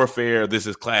class warfare, this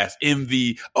is class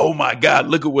envy, oh my God,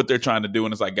 look at what they're trying to do.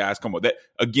 And it's like, guys, come on.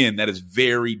 That is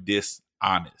very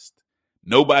dishonest.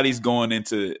 Nobody's going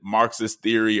into Marxist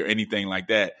theory or anything like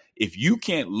that. If you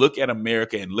can't look at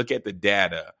America and look at the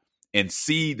data and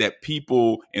see that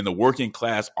people in the working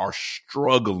class are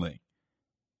struggling,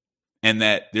 and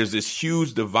that there's this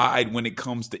huge divide when it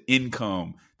comes to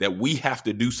income that we have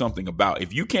to do something about.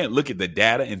 If you can't look at the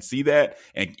data and see that,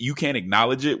 and you can't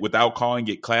acknowledge it without calling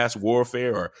it class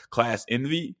warfare or class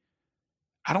envy,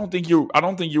 I don't think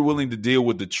you're willing to deal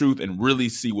with the truth and really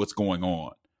see what's going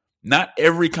on. Not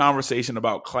every conversation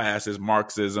about class is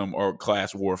Marxism or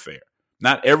class warfare.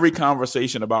 Not every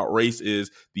conversation about race is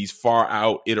these far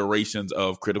out iterations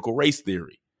of critical race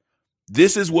theory.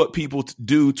 This is what people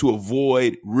do to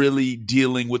avoid really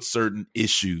dealing with certain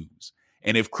issues.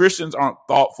 And if Christians aren't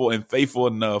thoughtful and faithful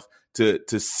enough to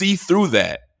see through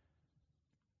that,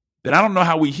 then I don't know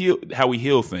how we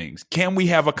heal things. Can we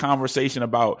have a conversation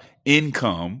about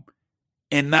income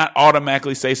and not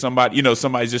automatically say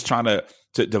somebody's just trying to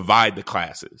divide the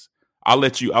classes? I'll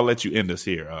let you end us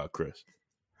here, Chris.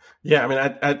 Yeah, I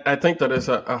mean, I think that is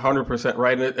 100%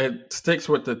 right. And it sticks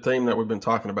with the theme that we've been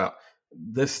talking about.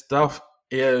 This stuff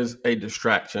is a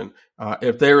distraction.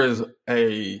 If there is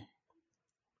a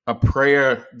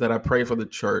prayer that I pray for the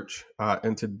church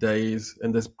in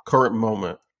this current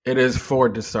moment, it is for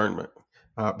discernment.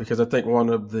 Because I think one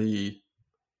of the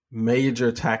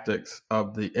major tactics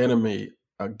of the enemy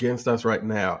against us right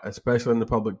now, especially in the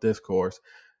public discourse,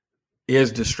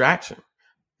 is distraction.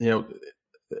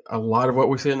 A lot of what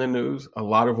we see in the news, a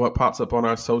lot of what pops up on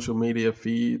our social media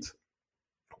feeds,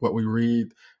 what we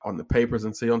read on the papers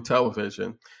and see on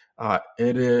television,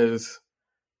 it is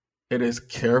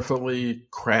carefully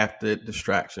crafted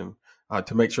distraction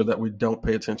to make sure that we don't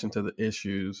pay attention to the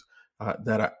issues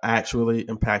that are actually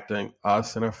impacting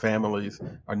us and our families,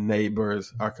 our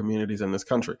neighbors, our communities in this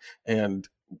country. And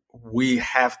we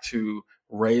have to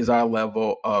raise our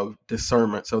level of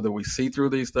discernment so that we see through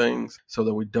these things, so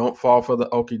that we don't fall for the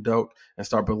okie doke and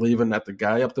start believing that the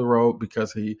guy up the road,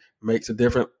 because he makes a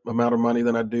different amount of money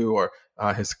than I do, or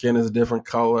his skin is a different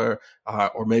color,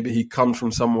 or maybe he comes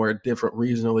from somewhere different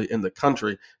regionally in the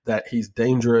country, that he's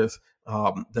dangerous,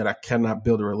 that I cannot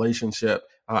build a relationship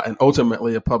and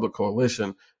ultimately a public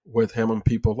coalition with him and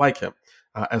people like him.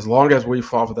 As long as we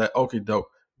fall for that okie doke,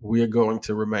 we are going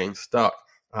to remain stuck.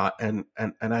 And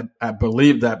I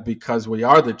believe that because we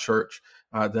are the church,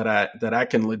 that I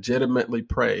can legitimately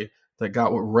pray that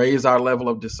God would raise our level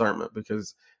of discernment,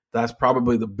 because that's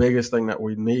probably the biggest thing that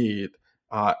we need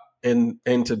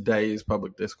in today's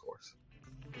public discourse.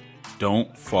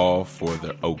 Don't fall for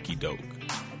the okie doke.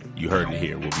 You heard it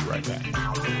here. We'll be right back.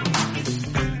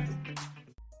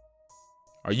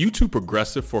 Are you too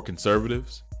progressive for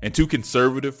conservatives and too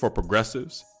conservative for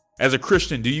progressives? As a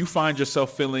Christian, do you find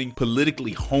yourself feeling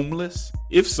politically homeless?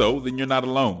 If so, then you're not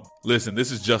alone. Listen,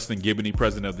 this is Justin Giboney,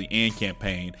 president of the AND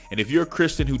campaign. And if you're a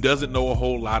Christian who doesn't know a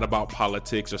whole lot about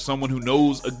politics, or someone who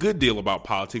knows a good deal about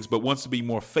politics but wants to be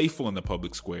more faithful in the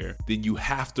public square, then you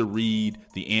have to read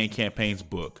the AND campaign's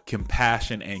book,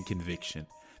 Compassion and Conviction.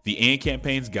 The AND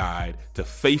campaign's guide to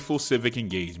faithful civic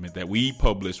engagement that we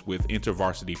published with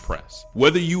InterVarsity Press.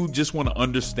 Whether you just want to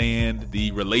understand the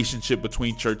relationship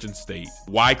between church and state,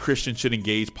 why Christians should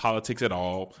engage politics at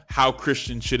all, how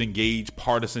Christians should engage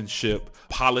partisanship,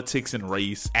 politics and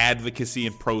race, advocacy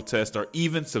and protest, or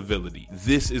even civility,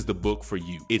 this is the book for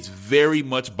you. It's very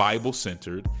much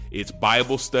Bible-centered. It's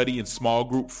Bible study and small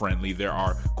group friendly. There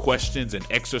are questions and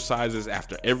exercises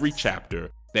after every chapter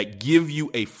that give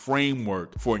you a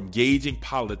framework for engaging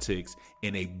politics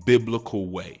in a biblical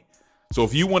way. So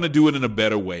if you want to do it in a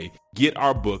better way, get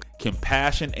our book,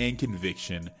 Compassion and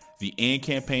Conviction, the AND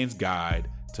campaign's guide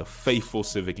to faithful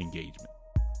civic engagement.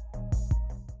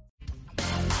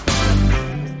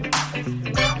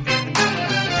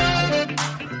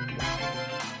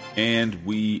 And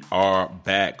we are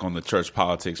back on the Church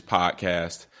Politics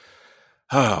Podcast.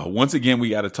 Once again, we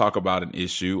got to talk about an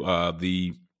issue,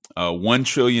 the $1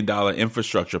 trillion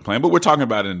infrastructure plan, but we're talking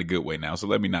about it in a good way now. So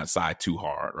let me not sigh too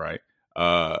hard, right?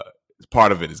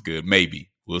 Part of it is good.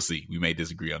 Maybe. We'll see. We may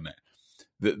disagree on that.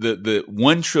 The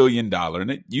 $1 trillion,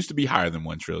 and it used to be higher than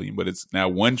 $1 trillion, but it's now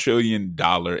 $1 trillion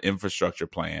infrastructure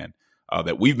plan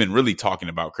that we've been really talking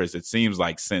about, Chris. It seems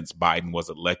like since Biden was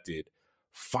elected,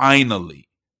 finally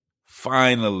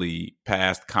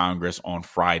passed Congress on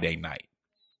Friday night.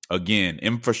 Again,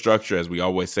 infrastructure, as we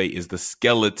always say, is the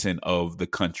skeleton of the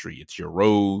country. It's your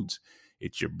roads,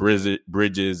 it's your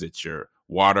bridges, it's your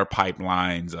water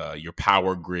pipelines, your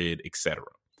power grid, etc.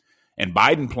 And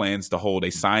Biden plans to hold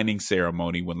a signing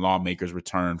ceremony when lawmakers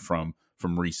return from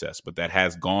from recess, but that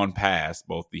has gone past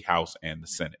both the House and the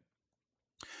Senate.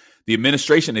 The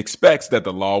administration expects that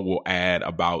the law will add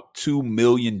about 2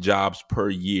 million jobs per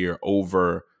year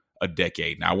over a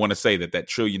decade. Now, I want to say that $1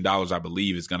 trillion, I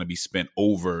believe, is going to be spent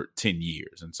over 10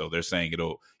 years. And so they're saying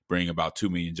it'll bring about 2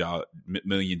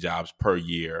 million jobs per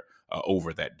year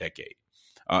over that decade.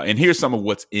 And here's some of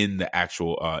what's in the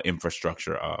actual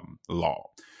infrastructure law.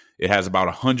 It has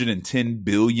about $110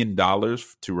 billion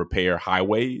to repair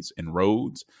highways and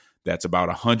roads. That's about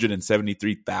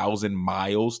 173,000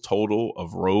 miles total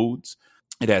of roads.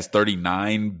 It has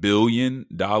 $39 billion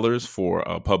for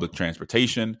public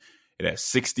transportation. It has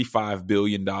 $65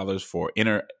 billion for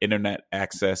internet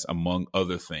access, among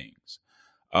other things.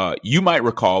 You might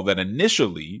recall that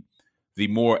initially, the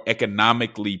more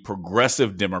economically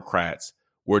progressive Democrats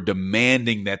were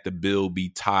demanding that the bill be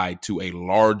tied to a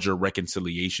larger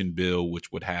reconciliation bill,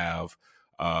 which would have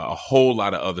a whole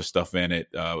lot of other stuff in it.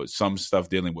 Some stuff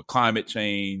dealing with climate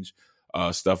change,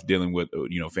 stuff dealing with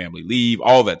family leave,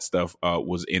 all that stuff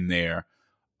was in there.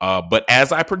 But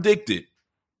as I predicted,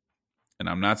 and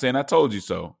I'm not saying I told you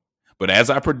so, but as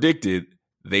I predicted,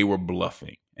 they were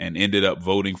bluffing and ended up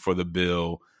voting for the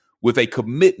bill with a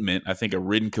commitment, I think a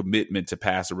written commitment to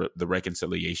pass the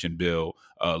reconciliation bill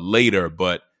later,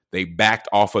 but they backed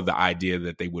off of the idea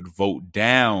that they would vote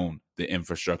down the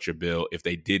infrastructure bill if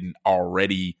they didn't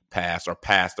already pass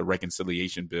the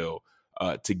reconciliation bill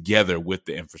together with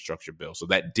the infrastructure bill. So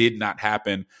that did not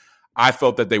happen. I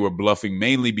felt that they were bluffing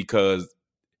mainly because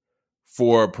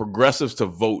for progressives to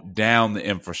vote down the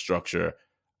infrastructure,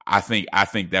 I think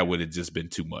that would have just been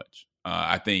too much.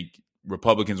 I think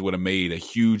Republicans would have made a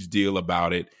huge deal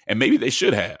about it, and maybe they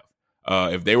should have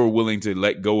if they were willing to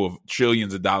let go of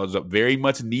trillions of dollars of very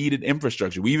much needed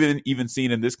infrastructure. We've even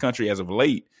seen in this country as of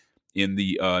late in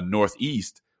the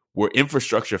Northeast where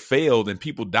infrastructure failed and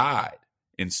people died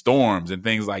in storms and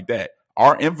things like that.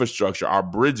 Our infrastructure, our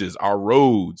bridges, our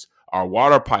roads, our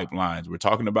water pipelines, we're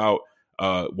talking about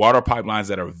water pipelines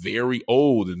that are very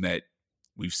old and that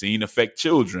we've seen affect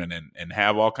children and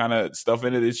have all kind of stuff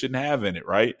in it shouldn't have in it,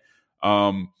 right?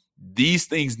 These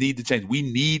things need to change. We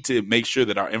need to make sure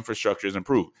that our infrastructure is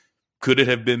improved. Could it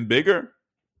have been bigger?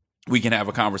 We can have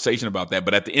a conversation about that.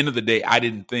 But at the end of the day, I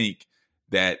didn't think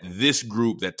that this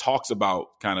group that talks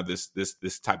about kind of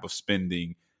this type of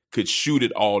spending could shoot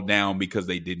it all down because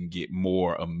they didn't get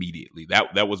more immediately.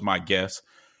 That was my guess.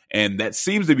 And that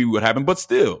seems to be what happened. But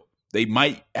still, they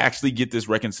might actually get this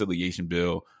reconciliation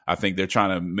bill. I think they're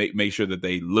trying to make sure that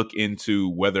they look into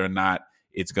whether or not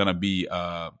it's going to be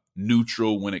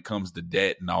neutral when it comes to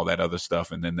debt and all that other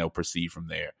stuff, and then they'll proceed from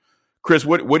there. Chris,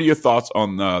 what are your thoughts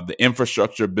on the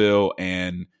infrastructure bill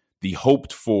and the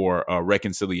hoped for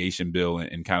reconciliation bill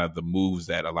and kind of the moves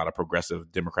that a lot of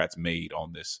progressive Democrats made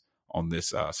on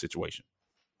this situation?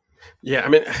 Yeah, I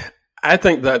mean, I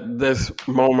think that this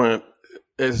moment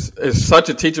is such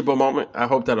a teachable moment. I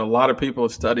hope that a lot of people are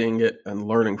studying it and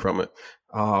learning from it.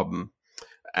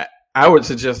 I would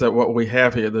suggest that what we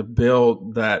have here, the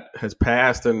bill that has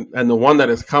passed and the one that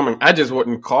is coming, I just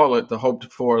wouldn't call it the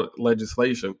hoped for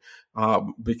legislation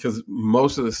because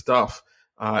most of the stuff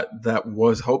that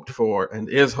was hoped for and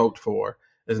is hoped for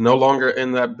is no longer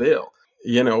in that bill.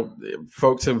 You know,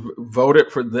 folks have voted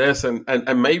for this and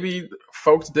maybe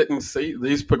folks didn't see,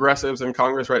 these progressives in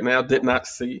Congress right now did not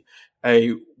see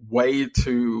a way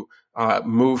to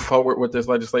move forward with this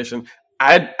legislation.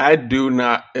 I do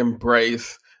not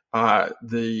embrace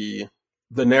the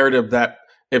narrative that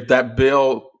if that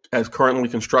bill as currently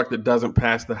constructed doesn't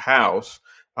pass the House,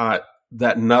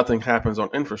 that nothing happens on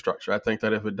infrastructure. I think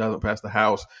that if it doesn't pass the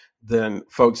House, then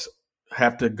folks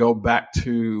have to go back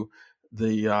to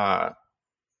the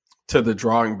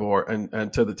drawing board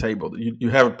and to the table. You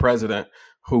have a president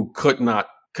who could not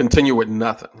continue with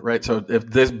nothing, right? So if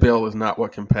this bill is not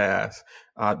what can pass,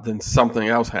 then something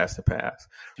else has to pass.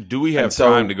 Do we have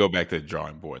time to go back to the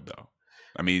drawing board, though?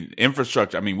 I mean,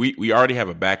 infrastructure. I mean, we already have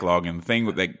a backlog, and the thing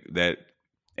with that,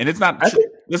 and it's not.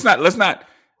 Let's not.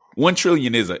 $1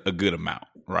 trillion is a good amount,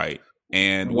 right?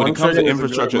 And when it comes to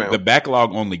infrastructure, the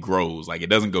backlog only grows; like it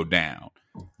doesn't go down.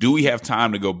 Do we have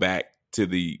time to go back to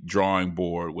the drawing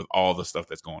board with all the stuff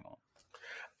that's going on?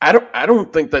 I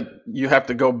don't think that you have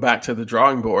to go back to the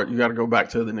drawing board. You got to go back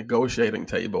to the negotiating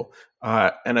table,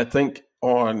 and I think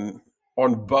on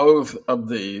both of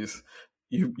these.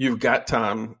 You've got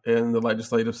time in the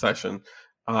legislative session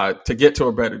to get to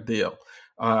a better deal.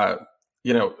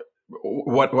 You know,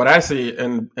 what I see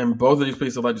in both of these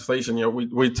pieces of legislation, you know,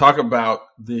 we talk about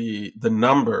the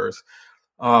numbers,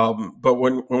 But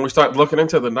when we start looking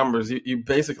into the numbers, you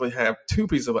basically have two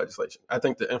pieces of legislation. I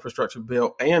think the infrastructure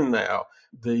bill and now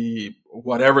the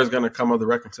whatever is going to come of the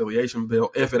reconciliation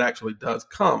bill, if it actually does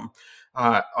come,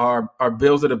 are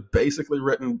bills that are basically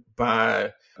written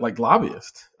by like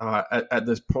lobbyists at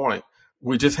this point.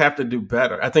 We just have to do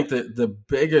better. I think that the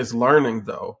biggest learning,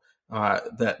 though,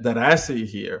 that I see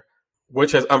here,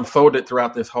 which has unfolded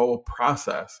throughout this whole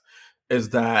process, is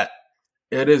that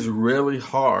it is really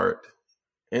hard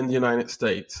in the United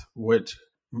States, which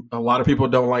a lot of people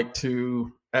don't like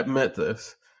to admit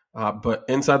this, but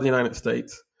inside the United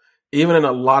States, even in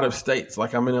a lot of states,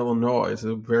 like I'm in Illinois, it's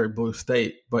a very blue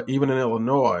state, but even in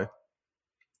Illinois,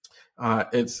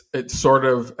 it's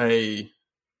still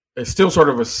sort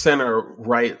of a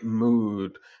center-right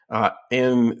mood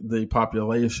in the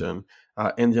population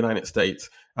in the United States.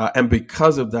 And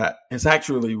because of that, it's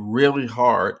actually really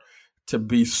hard to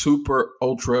be super,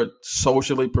 ultra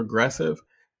socially progressive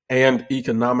and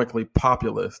economically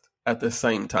populist at the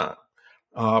same time.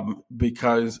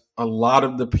 Because a lot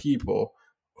of the people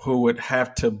who would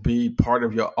have to be part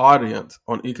of your audience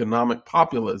on economic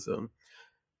populism,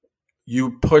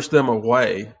 you push them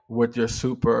away with your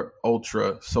super,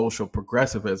 ultra social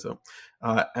progressivism.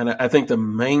 And I think the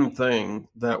main thing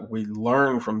that we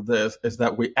learn from this is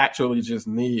that we actually just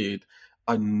need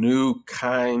a new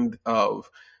kind of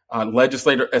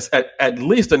legislator, at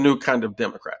least a new kind of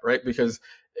Democrat, right? Because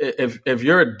if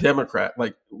you're a Democrat,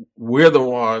 like we're the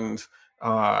ones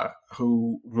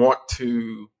who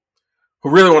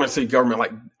really want to see government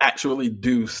like actually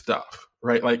do stuff,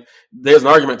 right? Like there's an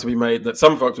argument to be made that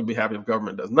some folks would be happy if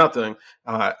government does nothing.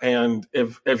 And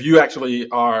if you actually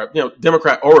are,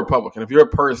 Democrat or Republican, if you're a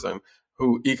person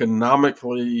who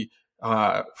economically,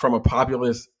 from a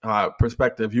populist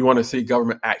perspective, you want to see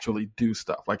government actually do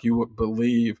stuff, like you would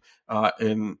believe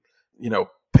in,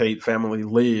 paid family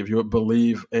leave. You would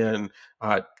believe in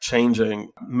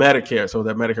changing Medicare so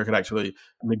that Medicare could actually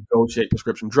negotiate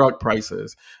prescription drug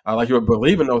prices. Like you would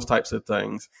believe in those types of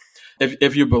things.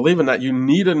 If you believe in that, you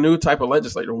need a new type of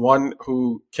legislator, one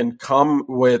who can come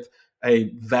with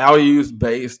a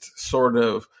values-based sort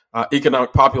of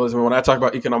economic populism. And when I talk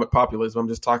about economic populism, I'm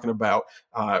just talking about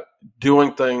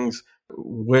doing things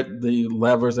with the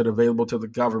levers that are available to the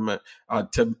government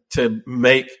to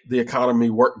make the economy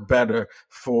work better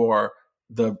for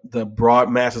the broad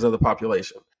masses of the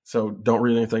population. So don't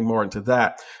read anything more into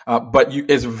that. But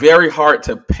it's very hard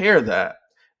to pair that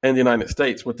in the United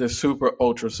States with this super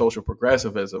ultra social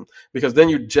progressivism, because then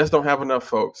you just don't have enough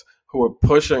folks who are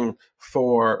pushing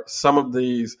for some of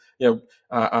these,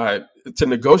 to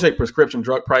negotiate prescription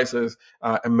drug prices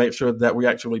and make sure that we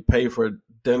actually pay for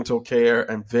dental care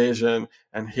and vision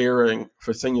and hearing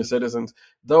for senior citizens.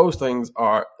 Those things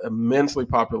are immensely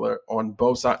popular on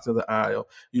both sides of the aisle.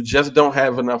 You just don't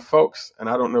have enough folks, and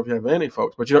I don't know if you have any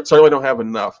folks, but you certainly don't have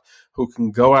enough who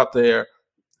can go out there,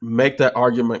 make that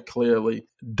argument clearly.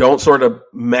 Don't sort of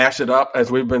mash it up,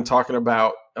 as we've been talking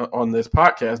about on this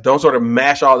podcast. Don't sort of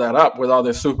mash all that up with all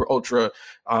this super ultra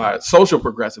social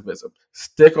progressivism.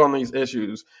 Stick on these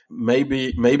issues.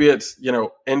 Maybe it's,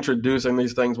 introducing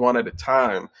these things one at a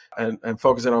time and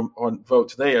focusing on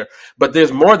votes there. But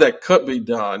there's more that could be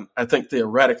done, I think,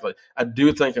 theoretically. I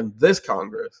do think in this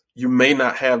Congress, you may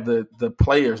not have the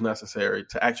players necessary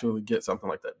to actually get something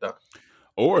like that done.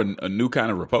 Or a new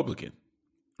kind of Republican.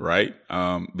 Right?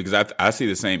 Because I see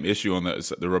the same issue on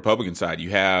the Republican side. You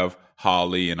have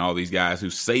Hawley and all these guys who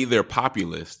say they're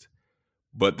populist,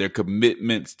 but their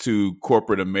commitments to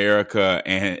corporate America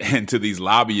and to these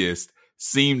lobbyists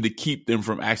seem to keep them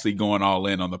from actually going all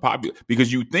in on the popular.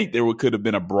 Because you think there could have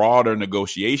been a broader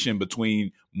negotiation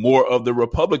between more of the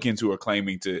Republicans who are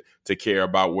claiming to care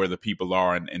about where the people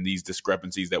are and these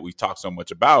discrepancies that we've talked so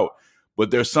much about. But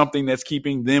there's something that's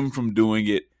keeping them from doing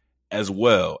it as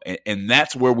well. And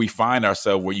that's where we find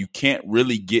ourselves, where you can't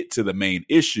really get to the main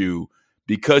issue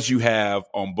because you have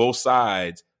on both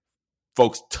sides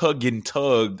folks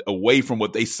tugged away from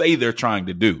what they say they're trying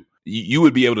to do. You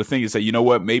would be able to think and say, you know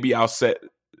what, maybe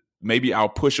I'll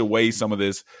push away some of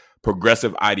this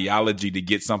progressive ideology to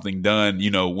get something done,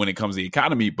 when it comes to the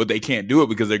economy, but they can't do it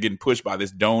because they're getting pushed by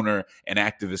this donor and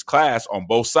activist class on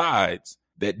both sides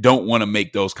that don't want to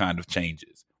make those kind of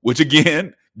changes, which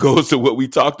again goes to what we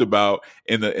talked about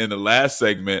in the last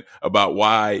segment about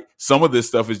why some of this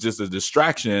stuff is just a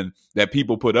distraction that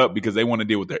people put up because they want to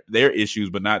deal with their issues,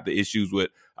 but not the issues what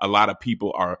a lot of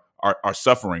people are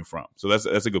suffering from. So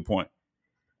that's a good point.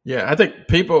 Yeah, I think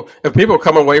if people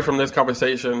come away from this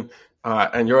conversation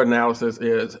and your analysis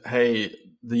is, hey,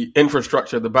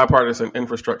 the bipartisan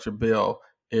infrastructure bill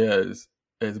is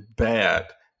bad.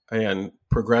 and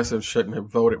progressives shouldn't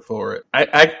have voted for it.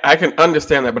 I can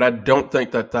understand that, but I don't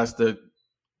think that that's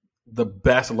the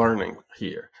best learning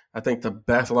here. I think the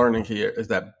best learning here is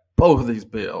that both of these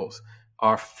bills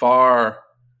are far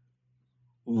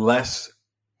less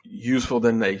useful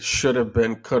than they should have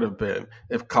been, could have been,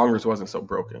 if Congress wasn't so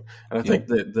broken. And I think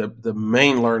that the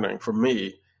main learning for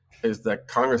me is that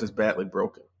Congress is badly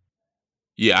broken.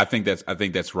 Yeah, I think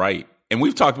that's right. And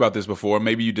we've talked about this before.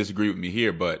 Maybe you disagree with me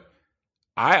here, but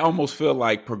I almost feel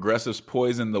like progressives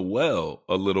poisoned the well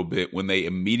a little bit when they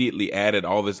immediately added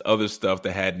all this other stuff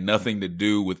that had nothing to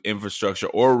do with infrastructure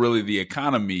or really the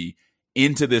economy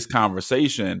into this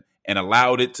conversation and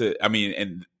allowed it to,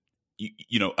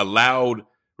 allowed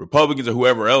Republicans or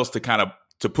whoever else to kind of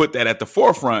to put that at the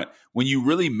forefront when you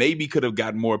really maybe could have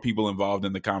gotten more people involved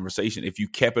in the conversation if you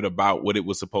kept it about what it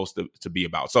was supposed to be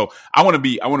about. So I want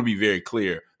to be very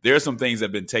clear. There are some things that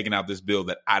have been taken out of this bill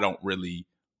that I don't really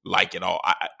like at all.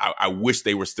 I wish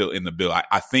they were still in the bill.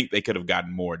 I think they could have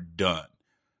gotten more done.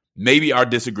 Maybe our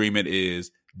disagreement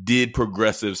is, did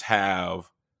progressives have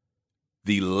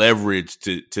the leverage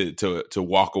to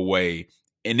walk away?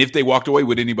 And if they walked away,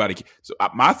 would anybody? So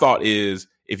my thought is,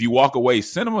 if you walk away,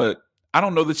 Sinema, I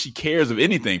don't know that she cares if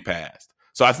anything passed.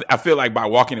 So I feel like by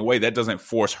walking away, that doesn't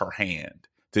force her hand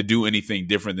to do anything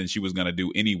different than she was going to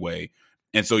do anyway.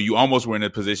 And so you almost were in a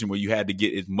position where you had to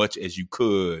get as much as you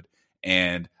could.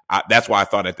 And that's why I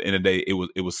thought at the end of the day,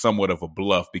 it was somewhat of a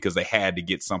bluff, because they had to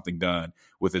get something done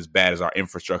with as bad as our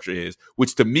infrastructure is,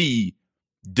 which to me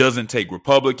doesn't take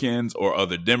Republicans or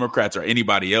other Democrats or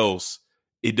anybody else.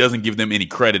 It doesn't give them any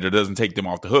credit or doesn't take them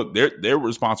off the hook. They're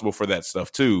responsible for that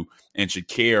stuff too, and should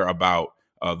care about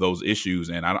those issues.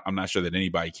 And I'm not sure that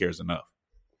anybody cares enough.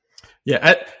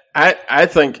 Yeah, I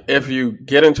think if you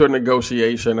get into a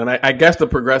negotiation, and I guess the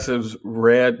progressives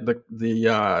read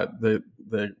the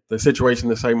situation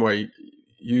the same way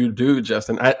you do,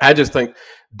 Justin. I just think,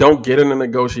 don't get in a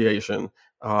negotiation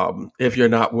if you're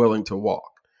not willing to walk.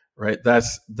 Right.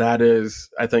 That is,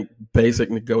 I think, basic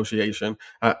negotiation.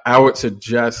 I would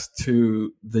suggest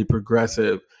to the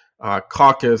progressive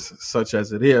caucus, such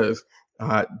as it is,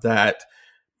 that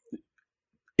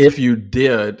if you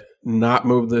did not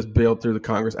move this bill through the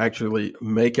Congress, actually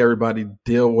make everybody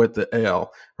deal with the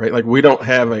L, right? Like, we don't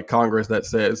have a Congress that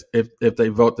says if they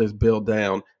vote this bill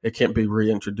down, it can't be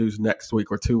reintroduced next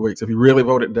week or 2 weeks. If you really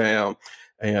vote it down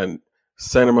and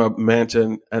Sinema,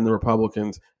 Manchin, and the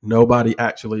Republicans, nobody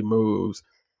actually moves,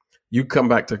 you come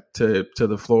back to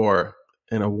the floor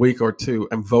in a week or two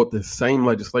and vote the same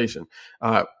legislation.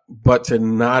 But to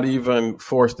not even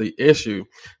force the issue,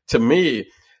 to me,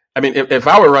 I mean, if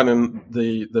I were running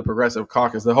the progressive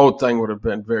caucus, the whole thing would have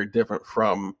been very different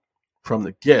from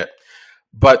the get.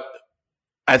 But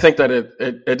I think that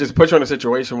it just puts you in a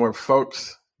situation where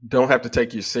folks don't have to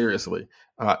take you seriously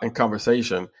in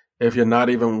conversation if you're not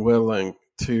even willing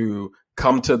to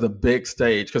come to the big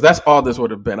stage, because that's all this would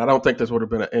have been. I don't think this would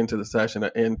have been an end to the session, an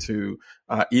end to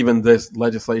even this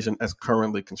legislation as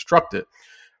currently constructed.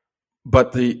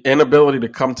 But the inability to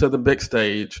come to the big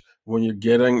stage when you're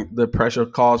getting the pressure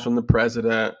calls from the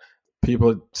president,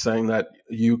 people saying that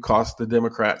you cost the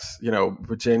Democrats,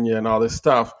 Virginia and all this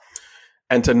stuff,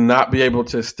 and to not be able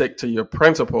to stick to your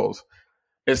principles,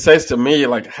 it says to me,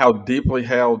 like, how deeply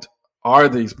held are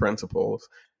these principles?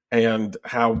 And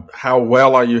how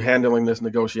well are you handling this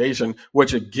negotiation?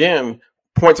 Which again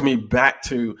points me back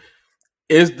to,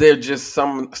 is there just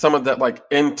some of that like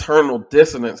internal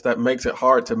dissonance that makes it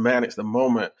hard to manage the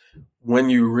moment when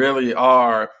you really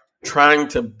are trying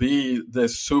to be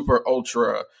this super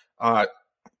ultra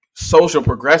social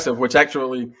progressive, which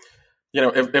actually,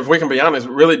 if we can be honest,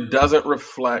 really doesn't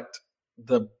reflect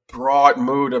the broad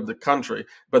mood of the country,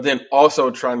 but then also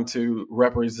trying to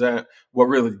represent what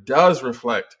really does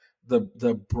reflect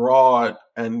the broad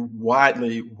and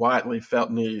widely felt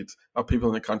needs of people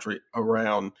in the country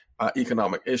around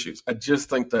economic issues. I just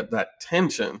think that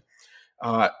tension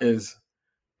is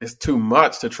too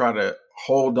much to try to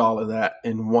hold all of that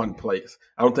in one place.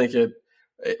 I don't think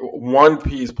one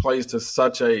piece plays to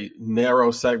such a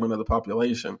narrow segment of the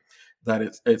population that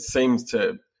it seems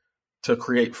to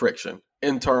create friction,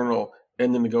 internal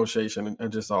in the negotiation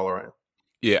and just all around.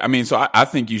 Yeah, I mean, so I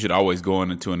think you should always go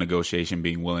into a negotiation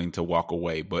being willing to walk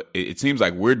away. But it seems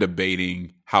like we're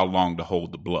debating how long to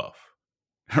hold the bluff,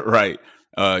 right?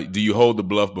 Do you hold the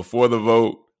bluff before the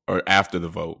vote or after the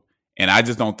vote? And I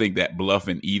just don't think that bluff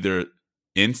in either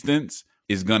instance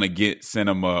is going to get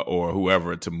Sinema or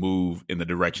whoever to move in the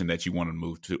direction that you want to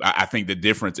move to. I think the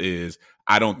difference is,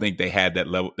 I don't think they had that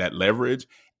leverage.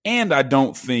 And I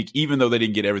don't think, even though they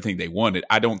didn't get everything they wanted,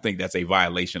 I don't think that's a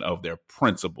violation of their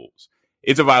principles.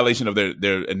 it's a violation of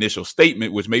their initial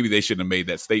statement, which maybe they shouldn't have made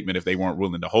that statement if they weren't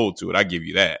willing to hold to it. I give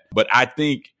you that. But I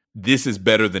think this is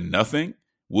better than nothing.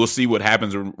 We'll see what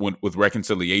happens with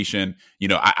reconciliation. You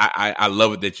know, I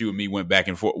love it that you and me went back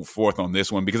and forth on this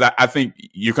one, because I think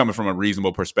you're coming from a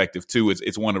reasonable perspective too.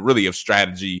 It's one of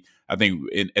strategy. I think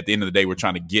at the end of the day, we're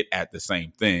trying to get at the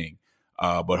same thing.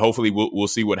 But hopefully we'll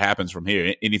see what happens from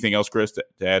here. Anything else, Chris, to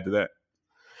add to that?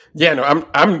 Yeah, no,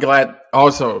 I'm glad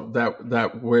also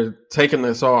that we're taking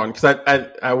this on, because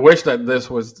I wish that this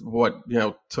was what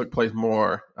took place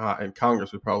more in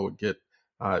Congress. We probably would get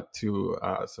to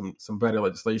some better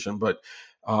legislation. But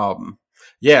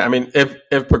yeah, I mean,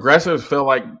 if progressives feel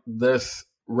like this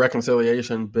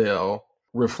reconciliation bill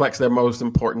reflects their most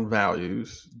important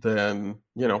values, then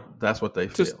that's what they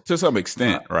feel to some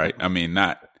extent, right? I mean,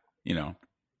 not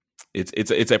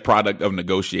it's a product of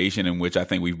negotiation in which I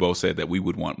think we've both said that we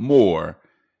would want more.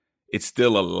 It's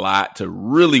still a lot to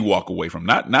really walk away from,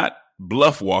 not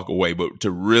bluff walk away, but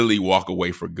to really walk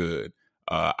away for good.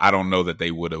 I don't know that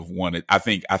they would have wanted. I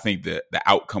think that the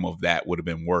outcome of that would have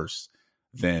been worse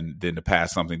than to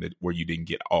pass something where you didn't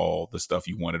get all the stuff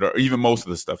you wanted, or even most of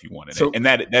the stuff you wanted. So, and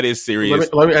that is serious.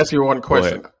 Let me ask you one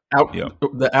question.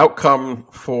 The outcome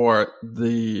for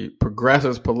the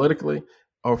progressives politically,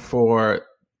 or for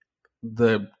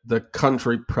the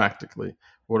country practically,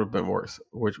 would have been worse.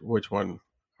 Which one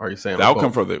are you saying? The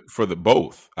outcome for the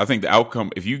both. I think the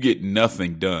outcome, if you get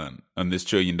nothing done on this $1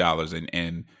 trillion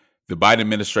and the Biden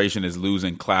administration is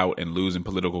losing clout and losing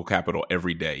political capital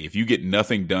every day, if you get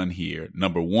nothing done here,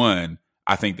 number one,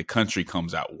 I think the country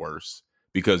comes out worse,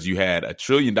 because you had $1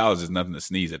 trillion is nothing to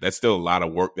sneeze at. That's still a lot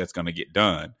of work that's going to get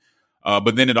done.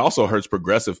 But then it also hurts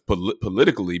progressive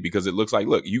politically, because it looks like,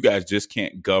 look, you guys just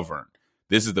can't govern.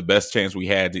 This is the best chance we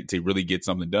had to really get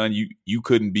something done. You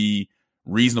couldn't be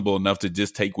reasonable enough to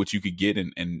just take what you could get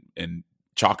and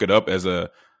chalk it up as a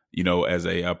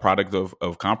product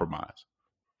of compromise.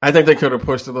 I think they could have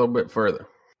pushed a little bit further.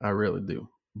 I really do.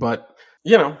 But,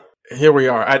 here we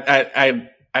are.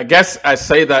 I guess I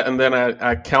say that, and then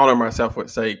I counter myself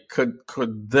with say,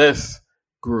 could this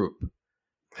group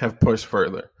have pushed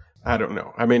further? I don't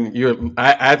know. I mean,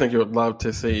 I think you would love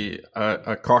to see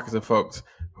a caucus of folks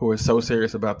who are so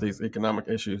serious about these economic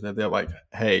issues that they're like,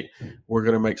 hey, we're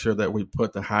going to make sure that we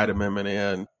put the Hyde Amendment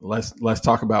in. Let's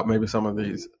talk about maybe some of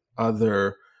these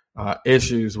other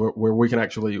issues where we can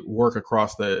actually work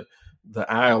across the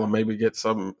aisle and maybe get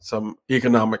some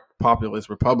economic populist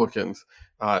Republicans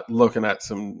looking at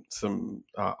some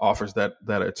offers that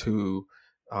are too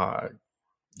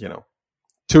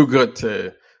good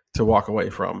to walk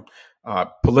away from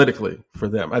politically for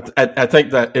them. I think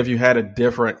that if you had a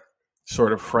different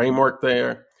sort of framework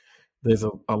there's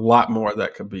a lot more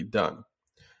that could be done.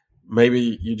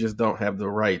 Maybe you just don't have the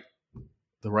right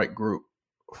group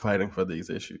fighting for these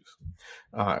issues.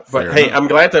 But hey, I'm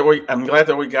glad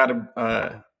that we got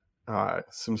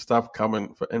some stuff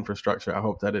coming for infrastructure. I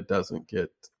hope that it doesn't get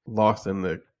lost in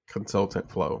the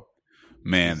consultant flow.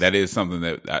 Man, that is something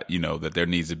that that there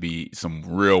needs to be some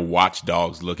real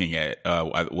watchdogs looking at.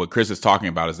 What Chris is talking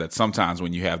about is that sometimes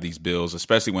when you have these bills,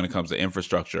 especially when it comes to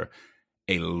infrastructure,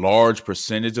 a large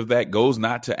percentage of that goes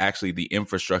not to actually the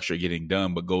infrastructure getting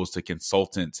done, but goes to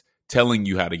consultants telling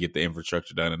you how to get the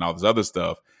infrastructure done and all this other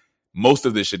stuff. Most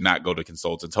of this should not go to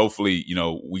consultants. Hopefully,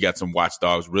 we got some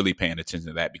watchdogs really paying attention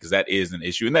to that, because that is an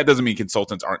issue. And that doesn't mean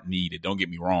consultants aren't needed. Don't get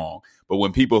me wrong. But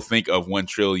when people think of $1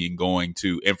 trillion going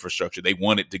to infrastructure, they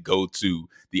want it to go to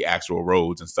the actual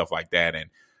roads and stuff like that.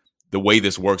 And the way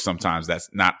this works, sometimes that's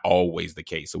not always the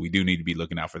case. So we do need to be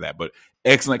looking out for that. But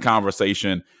excellent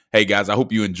conversation. Hey, guys, I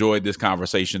hope you enjoyed this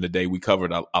conversation today. We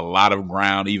covered a lot of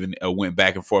ground, even went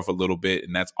back and forth a little bit,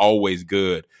 and that's always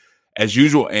good. As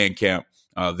usual, ANCAP,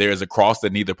 there is a cross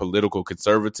that neither political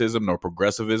conservatism nor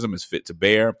progressivism is fit to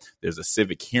bear. There's a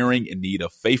civic hearing in need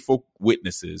of faithful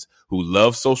witnesses who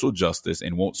love social justice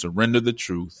and won't surrender the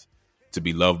truth to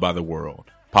be loved by the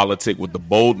world. Politic with the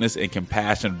boldness and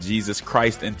compassion of Jesus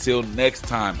Christ. Until next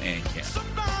time, ANCAP.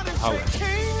 Holla.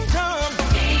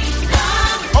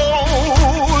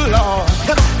 Oh,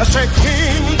 Lord. I say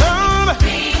kingdom.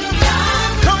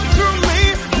 Come through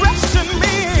me. Rest in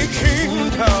me,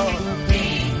 kingdom.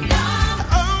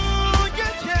 Oh,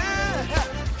 yeah.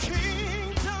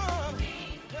 Kingdom.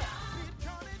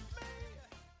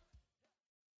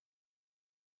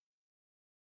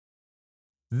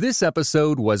 This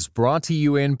episode was brought to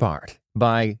you in part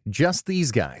by Just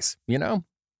These Guys.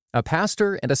 A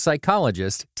pastor and a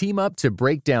psychologist team up to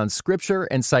break down scripture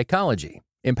and psychology,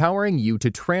 empowering you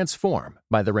to transform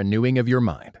by the renewing of your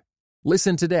mind.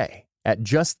 Listen today at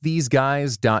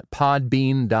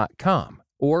justtheseguys.podbean.com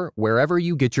or wherever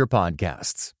you get your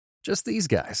podcasts. Just these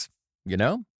guys, you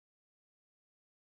know?